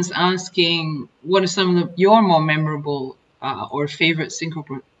 Brennan was asking, what are some of your more memorable or favorite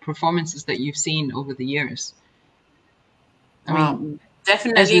synchro performances that you've seen over the years? I mean,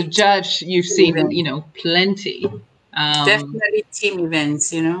 definitely as a judge, you've seen, events. you know, plenty. Definitely team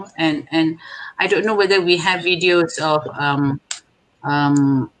events, you know, and I don't know whether we have videos of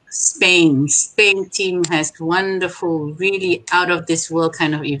Spain. Spain team has wonderful, really out of this world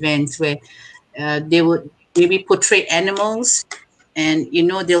kind of events where they would maybe portray animals, and you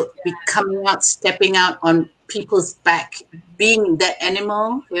know they'll be coming out, stepping out on people's back, being that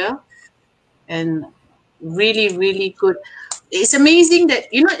animal, yeah, and really, really good. It's amazing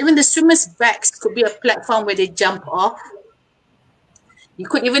that, you know, even the swimmers' backs could be a platform where they jump off. You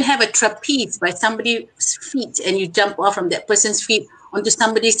could even have a trapeze by somebody's feet, and you jump off from that person's feet onto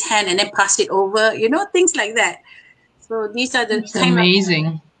somebody's hand and then pass it over, you know, things like that. So these are the It's kind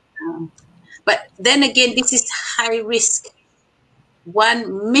amazing. of. But then again, this is high risk.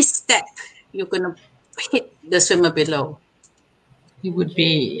 One misstep, you're going to hit the swimmer below. It would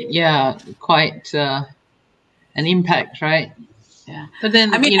be, yeah, quite an impact, right? Yeah. But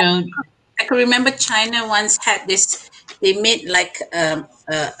then, I mean, you know, I can remember China once had this, they made like a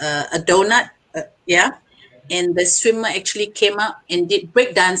donut, yeah, and the swimmer actually came out and did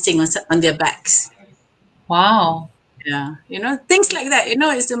break dancing on their backs. wow. Yeah, you know, things like that, you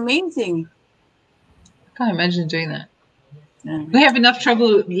know, it's amazing. I can't imagine doing that. Yeah. We have enough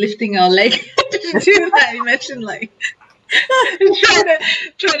trouble lifting our leg to do that. Imagine like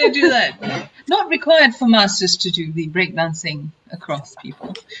trying to do that. Not required for masters to do the breakdancing across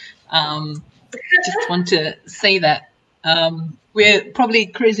people. Just want to say that we're probably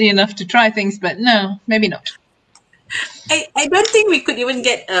crazy enough to try things, but no, maybe not. I don't think we could even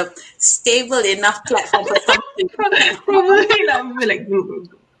get a stable enough platform for something. Probably not. We're like,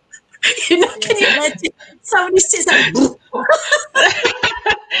 You know, can you imagine? Somebody says that,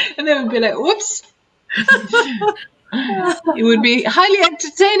 and then we'd be like, whoops. It would be highly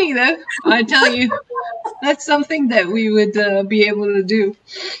entertaining, though. I tell you, that's something that we would be able to do.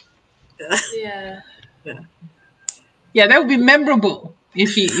 Yeah. Yeah, that would be memorable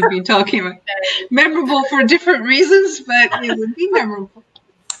if you're talking about memorable for different reasons, but it would be memorable.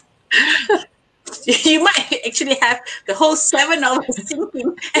 you might actually have the whole 7 of us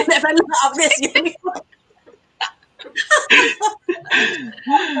singing and have a lot of this uniform.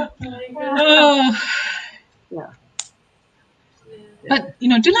 Oh. Yeah. But, you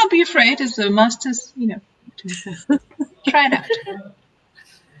know, do not be afraid as the masters, you know, to try it out.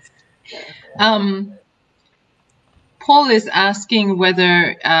 Paul is asking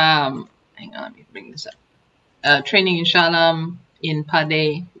whether, hang on, let me bring this up. Training in Shalam in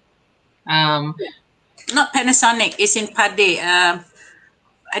Pade. Not Panasonic, it's in Pade. I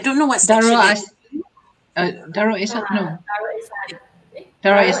don't know what section it is. Darul Ihsan, no.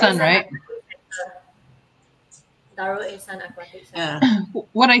 Darul Ihsan, right? Darul Ihsan Aquatic Center. Yeah.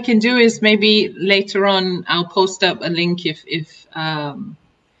 What I can do is maybe later on I'll post up a link if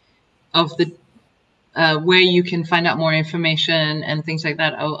of the where you can find out more information and things like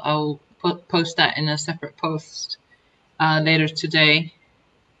that. I'll post that in a separate post later today.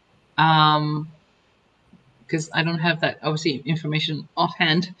 Because I don't have that obviously information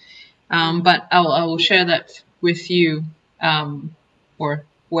offhand, but I will share that with you or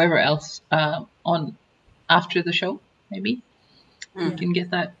whoever else on after the show. Maybe we can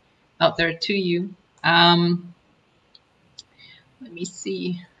get that out there to you. Let me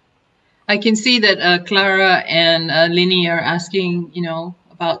see. I can see that Clara and Linny are asking, you know,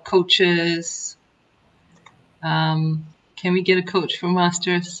 about coaches. Can we get a coach for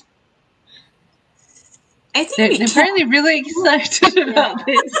masters? I think They're apparently really excited about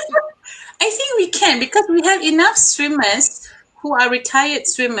this. I think we can, because we have enough swimmers who are retired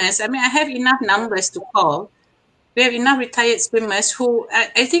swimmers. I mean, I have enough numbers to call. We have enough retired swimmers who,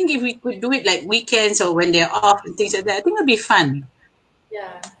 I think if we could do it like weekends or when they're off and things like that, I think it would be fun.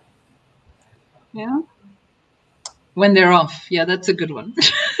 Yeah. Yeah. When they're off. Yeah, that's a good one.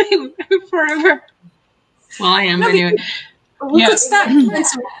 Forever. Well, I am anyway. We could start.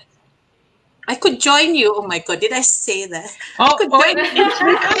 I could join you. Oh my God, did I say that? Oh, I could join you.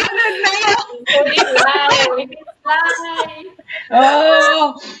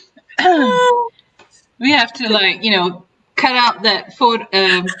 Oh, we have to, like, you know, cut out that photo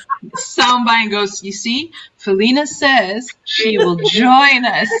soundbite and goes, you see, Feilina says she will join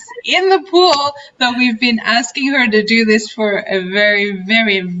us in the pool, but we've been asking her to do this for a very,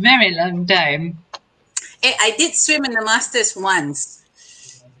 very, very long time. Hey, I did swim in the Masters once.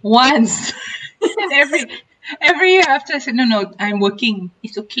 Once. And every year after I said, no, I'm working.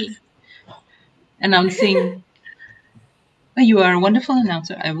 It's okay. Announcing. Oh, you are a wonderful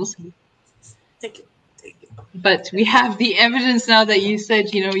announcer, I will say. Thank you. Thank you. But we have the evidence now that you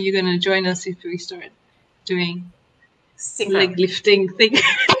said, you know, you're going to join us if we start doing leg lifting thing.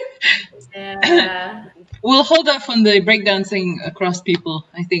 Yeah. We'll hold off on the breakdancing across people,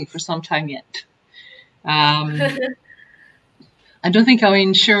 I think, for some time yet. I don't think our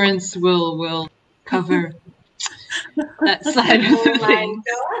insurance will cover that side of the thing.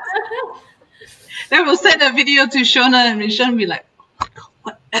 Then we'll send a video to Shona, and Shona will be like,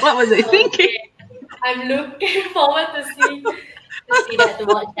 what was I thinking? I'm looking forward to see that, to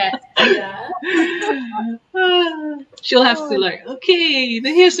watch that. Yeah. She'll have to, like, okay,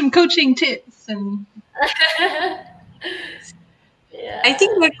 then here's some coaching tips. And Yeah. I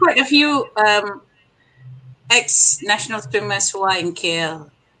think there are quite a few ex-national swimmers who are in KL.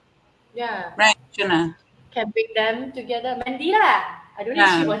 Yeah. Right, Shona? Can bring them together. Mandira, I don't know if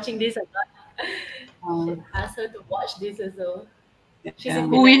she's watching this or not. Should ask her to watch this as well. She's in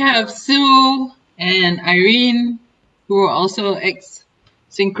we Penang. have Sue and Irene, who are also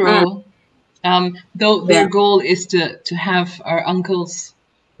ex-synchro. Though their goal is to have our uncles.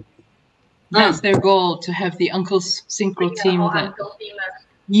 That's their goal, to have the uncles synchro team. Uncle team.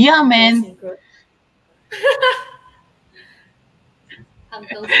 Yeah, man.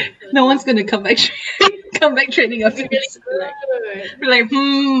 Uncle No one's gonna come back training after this. We're like,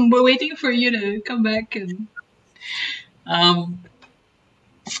 we're waiting for you to come back. And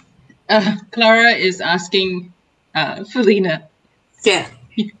Clara is asking Feilina. Yeah.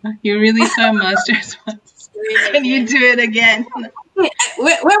 You really saw Masters once. Can you do it again? Where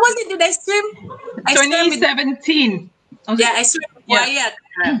was it? Did I swim? 2017. Yeah, I swam with Buaya.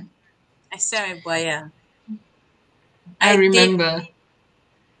 I swam with Buaya. I remember.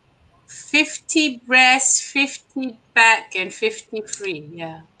 50 breast, 50 back, and 50 free.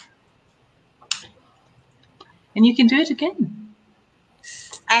 Yeah. And you can do it again.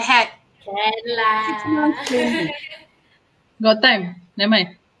 I had. Got time. Never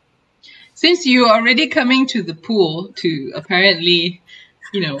mind. Since you are already coming to the pool to apparently,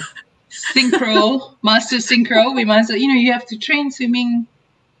 you know, synchro, master synchro, we might, you know, you have to train swimming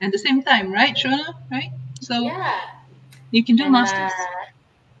at the same time, right, Shona? Right? So you can do masters.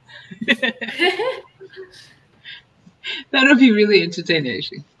 That would be really entertaining,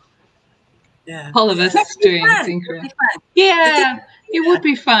 actually. Yeah. All of us doing synchro. Yeah, it would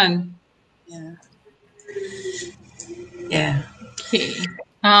be fun. Yeah. Yeah. Okay.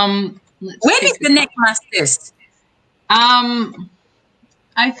 When is the next Masters?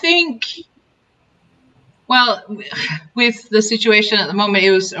 I think, well, with the situation at the moment,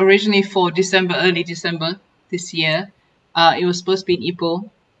 it was originally for December, early December this year. It was supposed to be in Ipoh.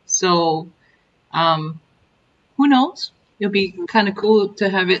 So, who knows? It'll be kind of cool to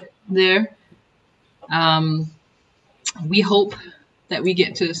have it there. We hope that we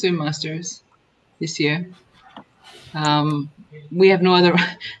get to the Swim Masters this year. We have no other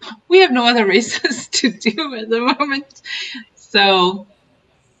races to do at the moment, so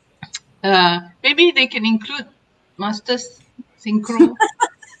maybe they can include Masters Synchro.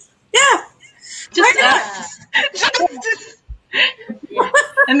 Yeah, just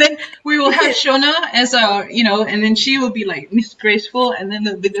and then we will have Shona as our, you know, and then she will be like Miss Graceful, and then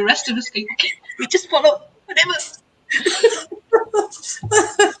the rest of us like, okay, we just follow whatever.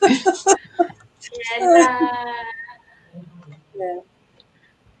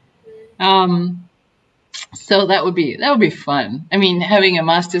 So that would be fun. I mean, having a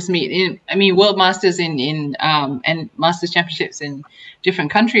Masters meet World Masters and Masters Championships in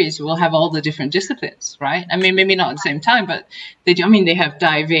different countries will have all the different disciplines, right? I mean, maybe not at the same time, but they do. I mean, they have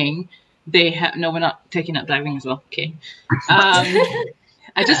diving. They have, no, we're not taking up diving as well. Okay.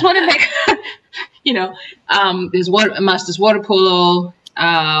 I just want to make, you know, there's Masters water polo,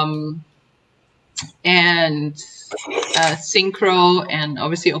 and synchro, and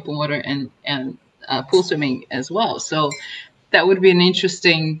obviously open water and pool swimming as well. So that would be an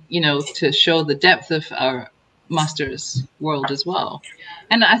interesting, you know, to show the depth of our Masters world as well.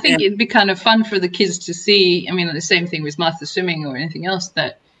 And I think it'd be kind of fun for the kids to see. I mean, the same thing with Masters swimming or anything else,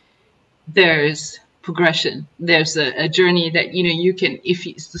 that there's progression. There's a journey that, you know, you can, if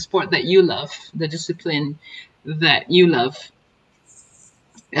it's the sport that you love, the discipline that you love,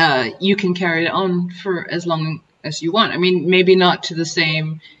 you can carry it on for as long as you want. I mean, maybe not to the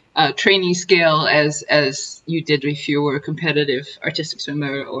same training scale as you did if you were a competitive artistic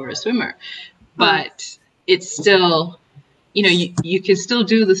swimmer or a swimmer, but it's still, you know, you can still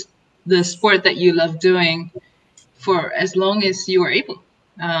do the sport that you love doing for as long as you are able.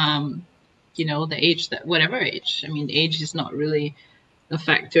 You know, the age, that whatever age. I mean, age is not really a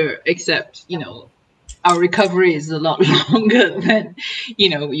factor, except, you know, our recovery is a lot longer than, you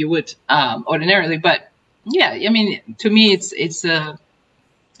know, you would ordinarily. But yeah, I mean, to me, it's a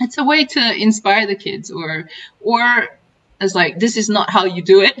way to inspire the kids, or as like, this is not how you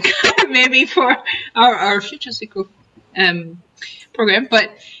do it, maybe for our future cycle program.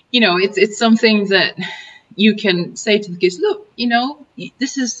 But, you know, it's something that you can say to the kids, look, you know,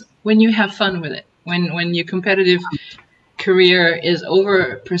 this is when you have fun with it, when your competitive career is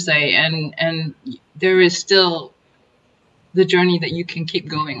over, per se, and there is still the journey that you can keep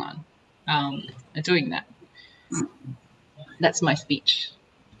going on, doing that. That's my speech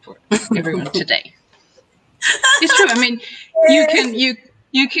for everyone today. It's true. I mean,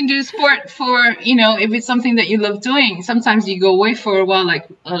 you can do sport for, you know, if it's something that you love doing. Sometimes you go away for a while, like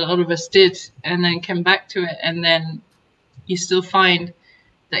a lot of us did, and then come back to it, and then you still find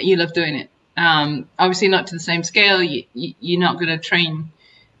that you love doing it. Obviously not to the same scale. You're not going to train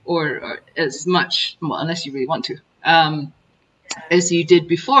or as much, well, unless you really want to, as you did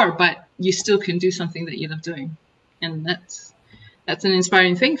before, but you still can do something that you love doing. And that's an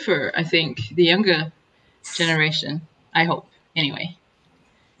inspiring thing for, I think, the younger generation, I hope, anyway.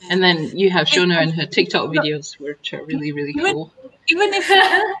 And then you have Shona and her TikTok videos, which are really, really cool. Even if,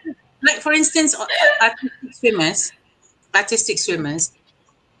 like, for instance, artistic swimmers,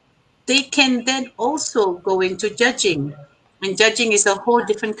 they can then also go into judging. And judging is a whole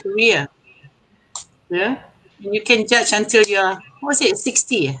different career. Yeah? And you can judge until you're, what was it,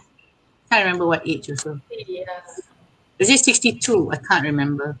 60? I can't remember what age also. Yeah. Is it 62? I can't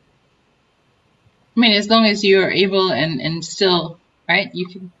remember. I mean, as long as you're able and still, right, you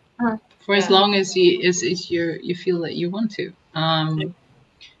can, for as long as you feel that you want to. I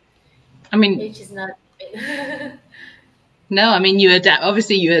mean, Age is not no, I mean, you adapt.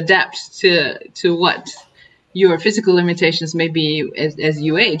 Obviously, you adapt to what your physical limitations may be as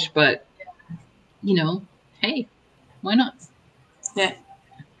you age. But, you know, hey, why not? Yeah.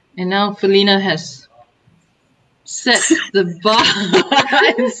 And now Feilina has set the bar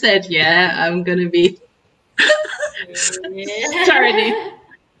and said, "Yeah, I'm gonna be starting."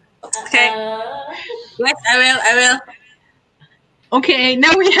 Okay. Yes, I will. Okay,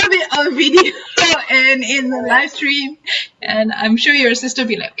 now we have it on video and in the live stream, and I'm sure your sister will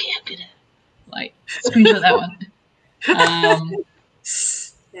be like, "Okay, I'm gonna like screenshot that one."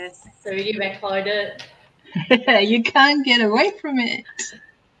 Yes. It's already recorded. You can't get away from it.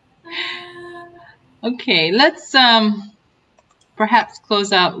 Okay, let's perhaps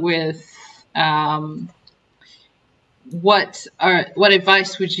close out with what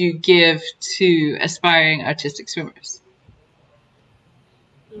advice would you give to aspiring artistic swimmers?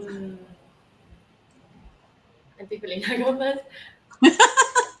 I think Feilina go first.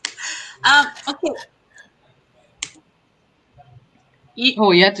 Okay.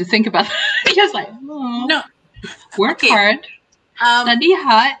 You have to think about it. Just like, oh, No. Work hard, study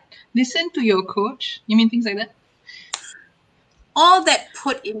hard, listen to your coach. You mean things like that? All that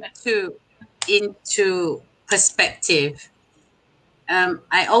put into perspective,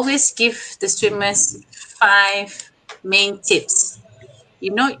 I always give the swimmers 5 main tips.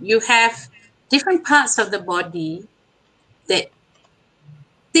 You know, you have different parts of the body that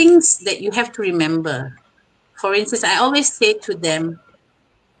things that you have to remember. For instance, I always say to them,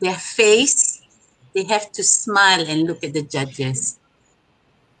 their face, they have to smile and look at the judges.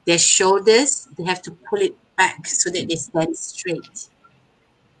 Their shoulders, they have to pull it back so that they stand straight.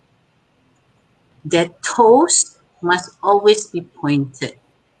 Their toes must always be pointed.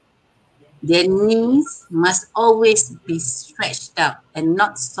 Their knees must always be stretched out and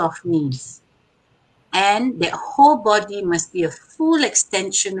not soft knees. And their whole body must be a full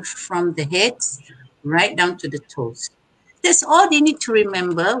extension from the heads right down to the toes. That's all they need to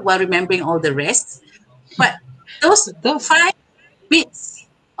remember while remembering all the rest. But those 5 bits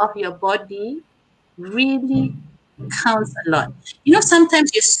of your body really counts a lot. You know,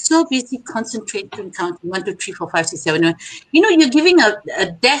 sometimes you're so busy concentrating, counting 1, 2, 3, 4, 5, 6, 7. You know, you're giving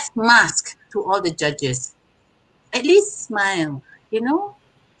a death mask to all the judges. At least smile, you know?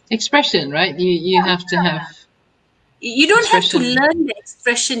 Expression, right? You have to have You don't have to Expression. learn the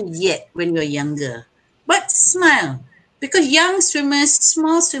expression yet when you're younger, but smile, because young swimmers,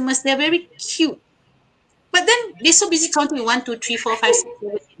 small swimmers, they're very cute. But then they're so busy counting 1, 2, 3, 4, 5, 6,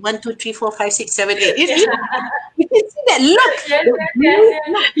 7, 8. 1, 2, 3, 4, 5, 6, 7, 8. You can see that look. Yes, The yes, blue yes,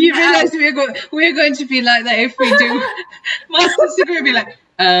 look yes. in You the eyes. realize we're going to be like that if we do. Master Secret will be like,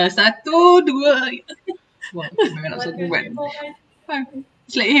 satu, dua. Well, maybe not 1, satu, 2, but 3, 4, 5.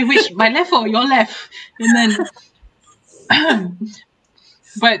 it's like, hey, which, my left or your left? And then,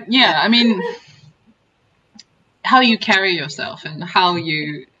 but yeah, I mean, how you carry yourself and how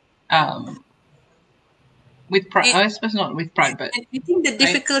you, with pride, I suppose not with pride, but And I think the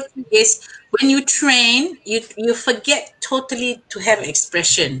difficulty is when you train, you forget totally to have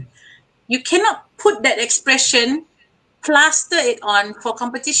expression. You cannot put that expression, plaster it on for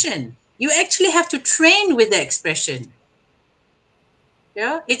competition. You actually have to train with the expression.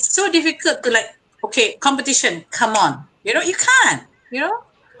 Yeah, it's so difficult to like, okay, competition, come on. You can't. No.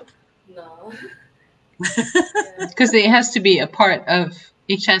 because it has to be a part of,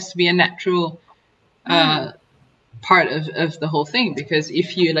 it has to be a natural part of the whole thing. Because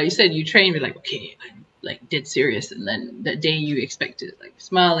if you, like you said, you train with like, okay, I'm like dead serious, and then that day you expect to like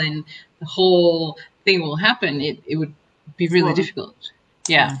smile and the whole thing will happen, it would be really difficult.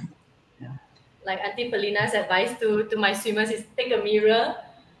 Yeah. Like Auntie Feilina's advice to my swimmers is take a mirror,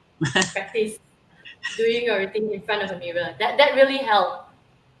 practice doing everything in front of a mirror. That really helped.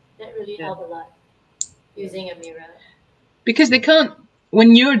 That really helped a lot, using a mirror. Because they can't,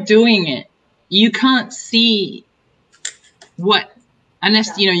 when you're doing it, you can't see what,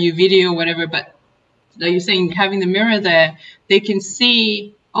 unless, you video or whatever, but like you're saying, having the mirror there, they can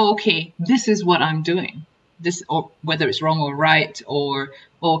see, oh, okay, this is what I'm doing. This, or whether it's wrong or right, or,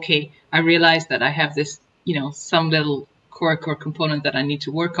 okay, I realize that I have this, some little quirk or component that I need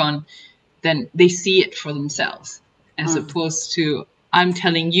to work on. Then they see it for themselves, as opposed to I'm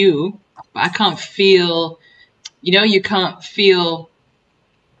telling you, but I can't feel, you can't feel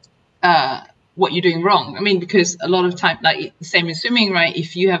what you're doing wrong. I mean, because a lot of time, like the same in swimming, right?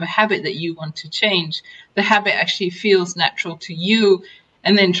 If you have a habit that you want to change, the habit actually feels natural to you,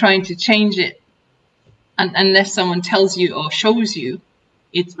 and then trying to change it, unless someone tells you or shows you,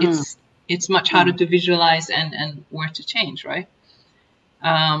 it's much harder to visualize and where to change, right?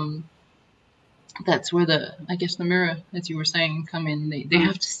 That's where I guess the mirror, as you were saying, come in. They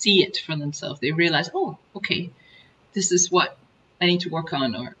have to see it for themselves. They realize, oh, okay, this is what I need to work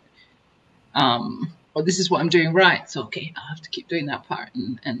on, or this is what I'm doing right. So, okay, I'll have to keep doing that part,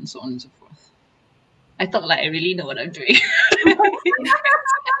 and so on and so forth. I thought like I really know what I'm doing.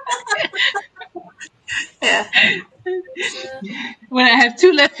 When I have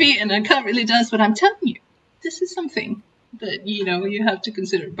 2 left feet and I can't really dance, but I'm telling you, this is something that, you have to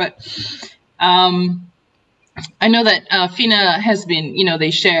consider. But I know that FINA has been,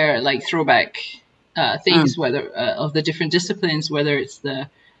 they share like throwback things, whether of the different disciplines, whether it's the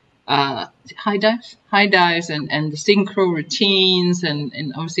high dives and the synchro routines,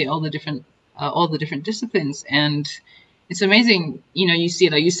 and obviously all the different disciplines. And it's amazing, you see,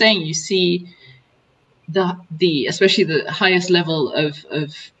 like you're saying, you see the especially the highest level of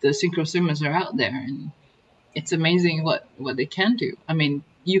the synchro swimmers are out there, and it's amazing what they can do. I mean,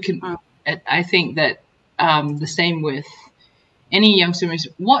 you can, I think that the same with any young swimmers,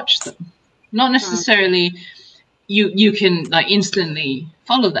 watch them. Not necessarily you can like instantly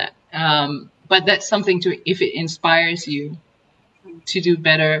follow that, but that's something to, if it inspires you to do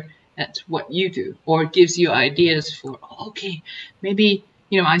better at what you do, or gives you ideas for, okay, maybe,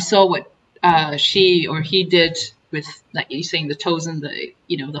 I saw what she or he did with, like you're saying, the toes and the,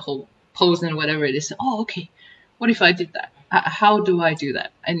 the whole pose and whatever it is. Oh, okay, what if I did that? How do I do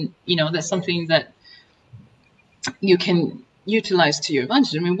that? And, that's something that you can utilize to your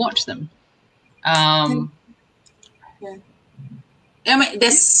advantage. I mean, watch them. I mean,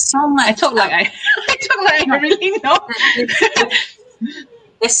 there's so much. I talk like I really know.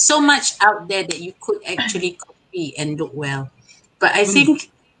 There's so much out there that you could actually copy and do well. But I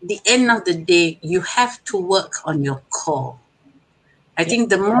think the end of the day, you have to work on your core. I think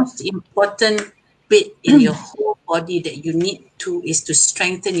the most important bit in your whole body that you need to is to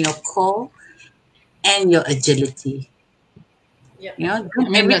strengthen your core and your agility. Yep. I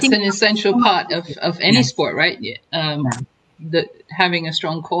mean, that's an essential part of any sport, right? Having a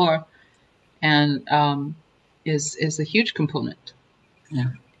strong core and is a huge component.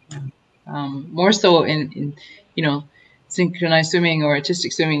 More so in synchronized swimming or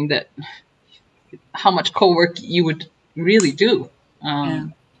artistic swimming, that how much core work you would really do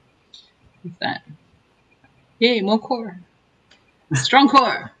with that. Yay, more core, strong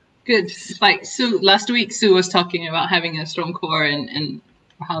core. good. It's like Sue, last week Sue was talking about having a strong core and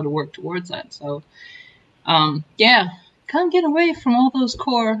how to work towards that. So, yeah, can't get away from all those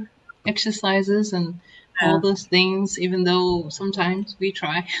core exercises and all those things, even though sometimes we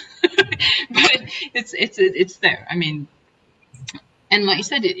try. But it's there. I mean, and like you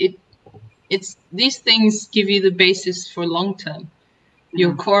said, it's these things give you the basis for long term.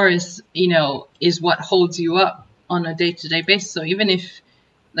 Your core is, you know, is what holds you up on a day-to-day basis. So even if,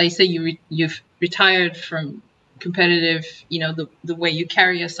 like you say, you've retired from competitive, you know, the way you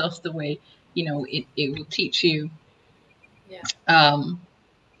carry yourself, the way, you know, it will teach you. Yeah.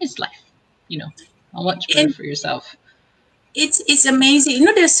 It's life, you know, how much better for yourself. It's amazing. You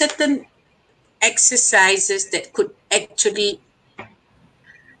know, there's certain exercises that could actually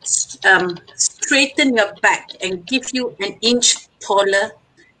straighten your back and give you an inch taller.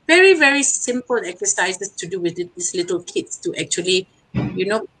 Very, very simple exercises to do with these little kids to actually, you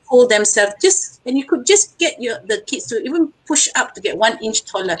know, hold themselves. And you could just get the kids to even push up to get 1 inch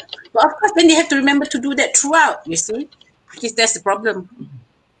taller. But of course, then they have to remember to do that throughout, you see, because that's the problem.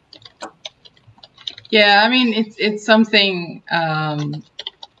 Yeah, I mean, it's something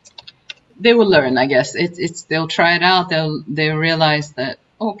they will learn, I guess. They'll try it out. They'll realize that,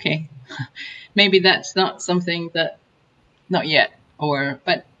 okay, maybe that's not something that, not yet,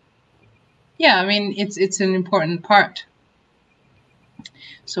 but yeah, I mean, it's an important part.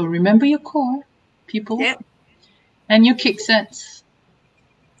 So remember your core, people, and your kick sets.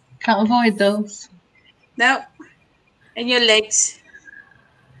 Can't avoid those. No, and your legs.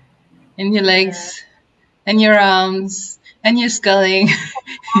 And your legs, and your arms, and your sculling,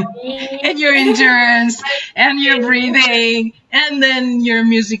 and your endurance, and your breathing, and then your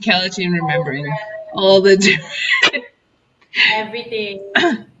musicality and remembering all the different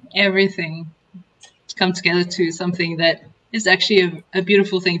everything to come together to something that is actually a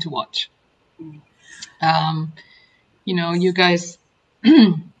beautiful thing to watch. You know, you guys,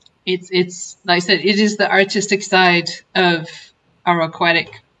 it's like I said, it is the artistic side of our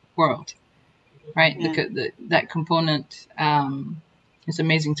aquatic world, right? Yeah. That component is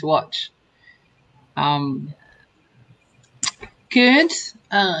amazing to watch. Good.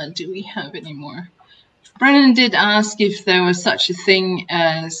 Do we have any more? Brennan did ask if there was such a thing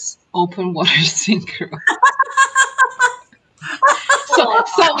as open water synchro. So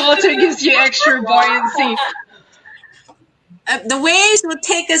salt water gives you extra buoyancy. The waves will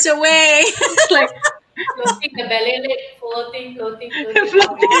take us away. It's like floating, the belly leg floating.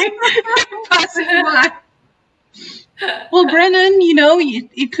 Passing by. Well, Brennan, you know,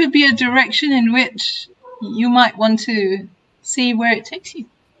 it could be a direction in which you might want to see where it takes you.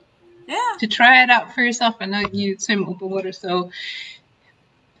 Yeah. To try it out for yourself. I know you swim open water, so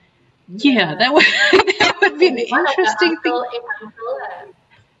yeah, that would be an interesting thing.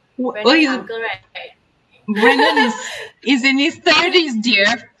 Well, uncle, right? Brennan is in his 30s,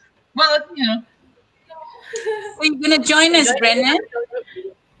 dear. Well, you know. Are you gonna join us, Brennan?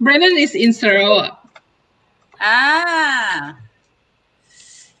 Brennan is in Sarawak. Ah.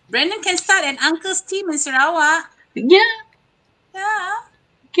 Brennan can start an uncle's team in Sarawak. Yeah. Yeah.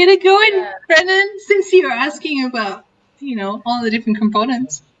 Get it going, Brennan, since you're asking about, you know, all the different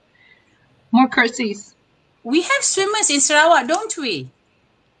components. More curtsies. We have swimmers in Sarawak, don't we?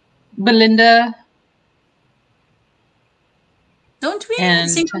 Belinda. Don't we?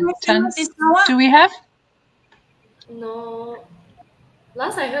 And swimmers in Sarawak? Do we have? No.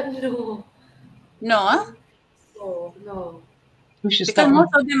 Last I heard, no. No, huh? No. We should because start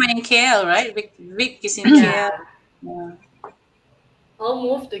most of them are in KL, right? Vic is in KL. Yeah. I'll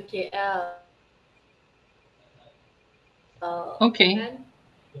move to KL. Okay.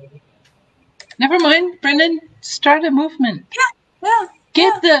 Never mind, Brennan. Start a movement. Yeah.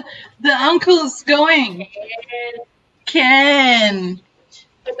 Get the uncles going. Can.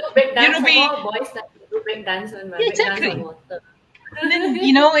 Do break dance. It'll be boys that do break dance and exactly. Break dance on water. And then,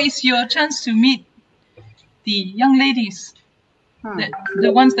 you know, it's your chance to meet the young ladies,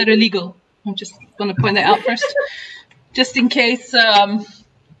 the ones that are legal. I'm just going to point that out first, just in case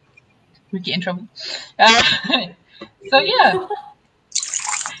we get in trouble. So yeah,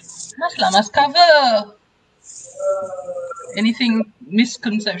 must cover anything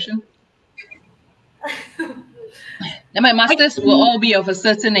misconception. My masters will all be of a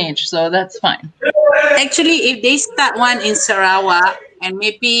certain age, so that's fine. Actually, if they start one in Sarawak and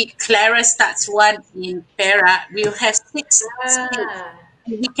maybe Clara starts one in Perak, we'll have 6 seats.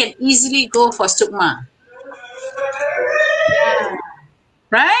 We can easily go for Sukma. Yeah.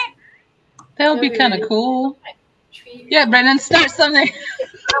 Right? That would be kind of cool. Yeah, Brennan, start something.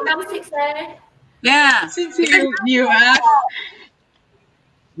 Yeah. Since you asked.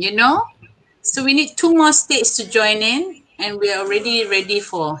 you know. So we need 2 more states to join in, and we are already ready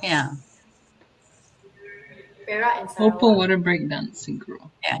for, yeah. Perak and Open Sarawak. water breakdown synchro.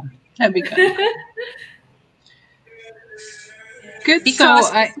 Yeah. That'd be good. Good. Because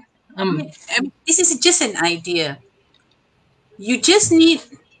So I this is just an idea. You just need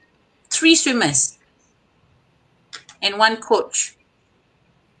 3 swimmers and 1 coach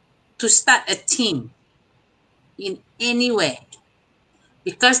to start a team in anywhere,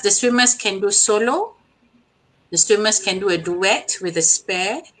 because the swimmers can do solo, the swimmers can do a duet with a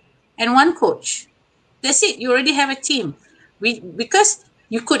spare, and 1 coach. That's it. You already have a team. Because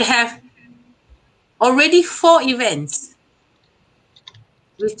you could have already 4 events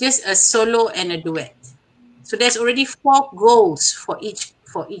with just a solo and a duet. So there's already 4 goals for each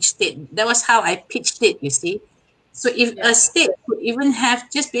state. That was how I pitched it, you see. So if a state could even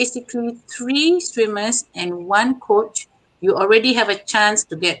have just basically 3 swimmers and 1 coach, you already have a chance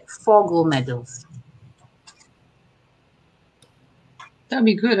to get 4 gold medals. that'd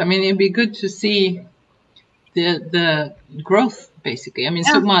be good. I mean, it'd be good to see the growth, basically. I mean,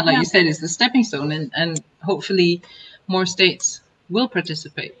 Sukma, like you said, is the stepping stone, and hopefully more states will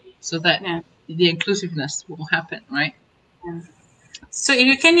participate so that the inclusiveness will happen, right? So if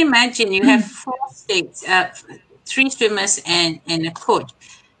you can imagine, you have 4 states, 3 swimmers and a coach.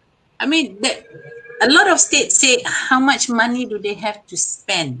 I mean, a lot of states say, how much money do they have to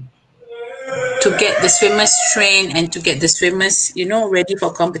spend to get the swimmers trained and to get the swimmers, ready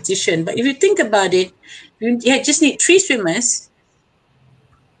for competition? But if you think about it, you just need 3 swimmers,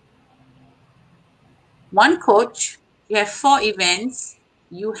 1 coach, you have 4 events,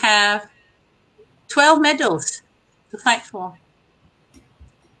 you have 12 medals to fight for.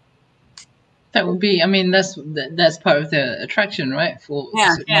 That would be, I mean, that's part of the attraction, right? For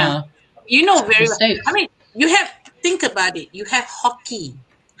Yeah. You know very well. States. I mean, think about it. You have hockey.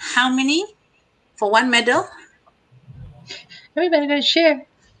 How many for 1 medal? Everybody got to share.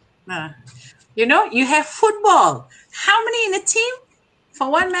 You have football. How many in a team for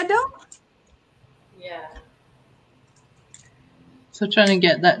 1 medal? Yeah. So trying to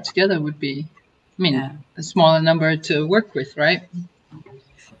get that together would be, I mean, a smaller number to work with, right?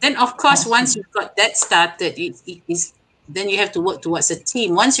 Then, of course, once you've got that started, then you have to work towards a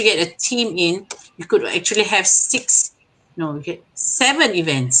team. Once you get a team in, you could actually have 7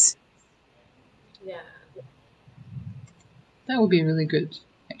 events. Yeah. That would be really good,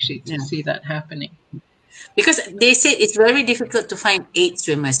 actually, to see that happening. Because they said it's very difficult to find 8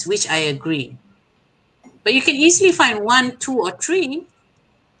 swimmers, which I agree. But you can easily find 1, 2, or 3.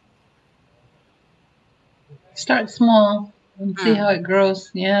 Start small and see how it grows.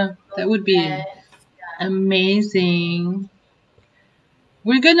 Yeah, that would be amazing.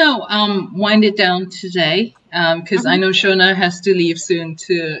 We're gonna wind it down today because I know Shona has to leave soon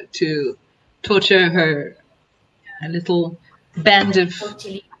to torture her little band of.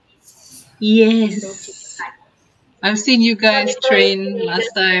 Yes, I've seen you guys train last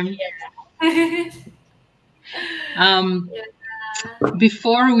time.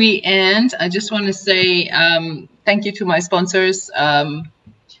 Before we end, I just want to say thank you to my sponsors,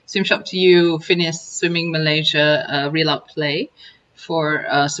 Swim Shop to You, Phineas Swimming Malaysia, Real Out Play, for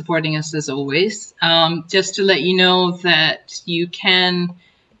supporting us as always. Just to let you know that you can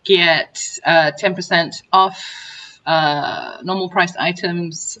get 10% off normal priced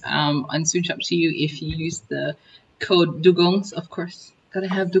items on Swim Shop to You if you use the code Dugongs, of course. Gotta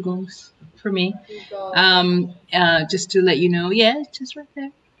have Dugongs for me. Just to let you know, just right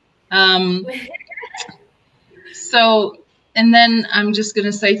there. So, and then I'm just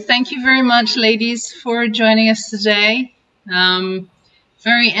gonna say thank you very much, ladies, for joining us today.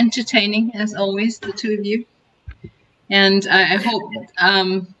 Very entertaining as always, the 2 of you. And I hope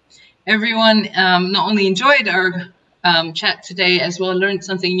everyone not only enjoyed our chat today, as well learned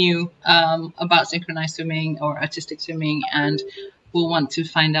something new about synchronized swimming or artistic swimming, and will want to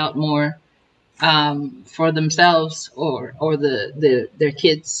find out more for themselves or their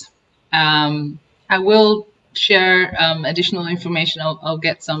kids. I will share additional information. I'll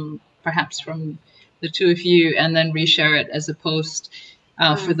get some perhaps from the 2 of you and then reshare it as a post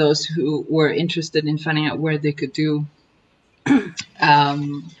for those who were interested in finding out where they could do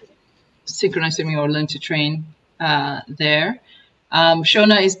synchronized swimming or learn to train there.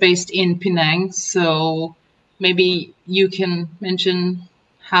 Shona is based in Penang, so maybe you can mention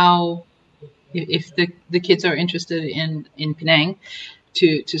how, if the kids are interested in Penang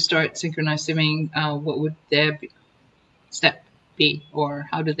to start synchronized swimming, what would their step be, or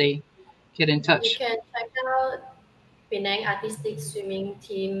how do they get in touch? You can check out Penang Artistic Swimming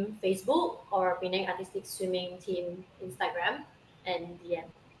Team Facebook or Penang Artistic Swimming Team Instagram and DM.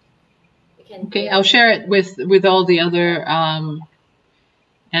 We can. Okay, I'll share it with all the other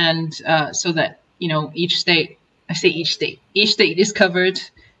and so that each state is covered.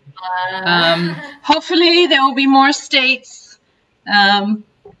 Hopefully there will be more states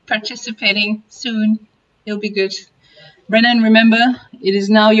participating soon. It'll be good. Brennan, remember, it is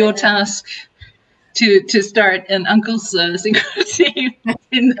now your task to start an uncle's synchro team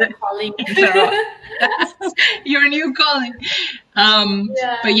in the calling. your new calling.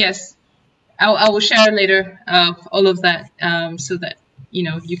 But yes, I will share later all of that so that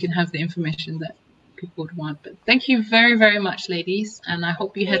you can have the information that people would want. But thank you very, very much, ladies, and I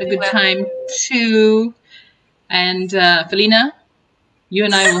hope you had a good time too. And Feilina, you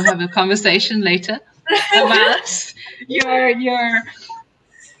and I will have a conversation later about your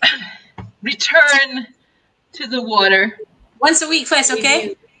return to the water. Once a week first,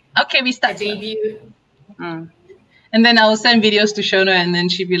 okay? Okay, we start. Debut. And then I will send videos to Shona, and then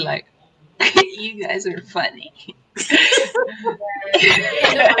she'd be like, "You guys are funny."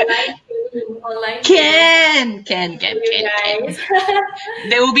 Online. Can. Guys.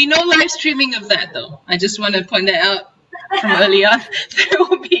 There will be no live streaming of that, though. I just want to point that out from early on. There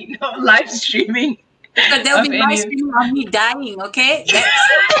will be no live streaming. But there will be live streaming of me dying, okay?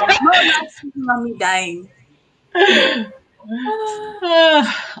 No live streaming of me dying.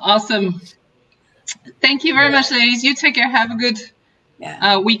 Awesome. Thank you very much, ladies. You take care. Have a good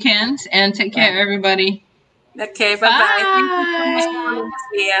weekend, and take care, everybody. Okay, bye-bye. Thank you so much for calling us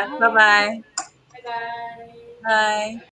here. Bye-bye. Bye. Bye.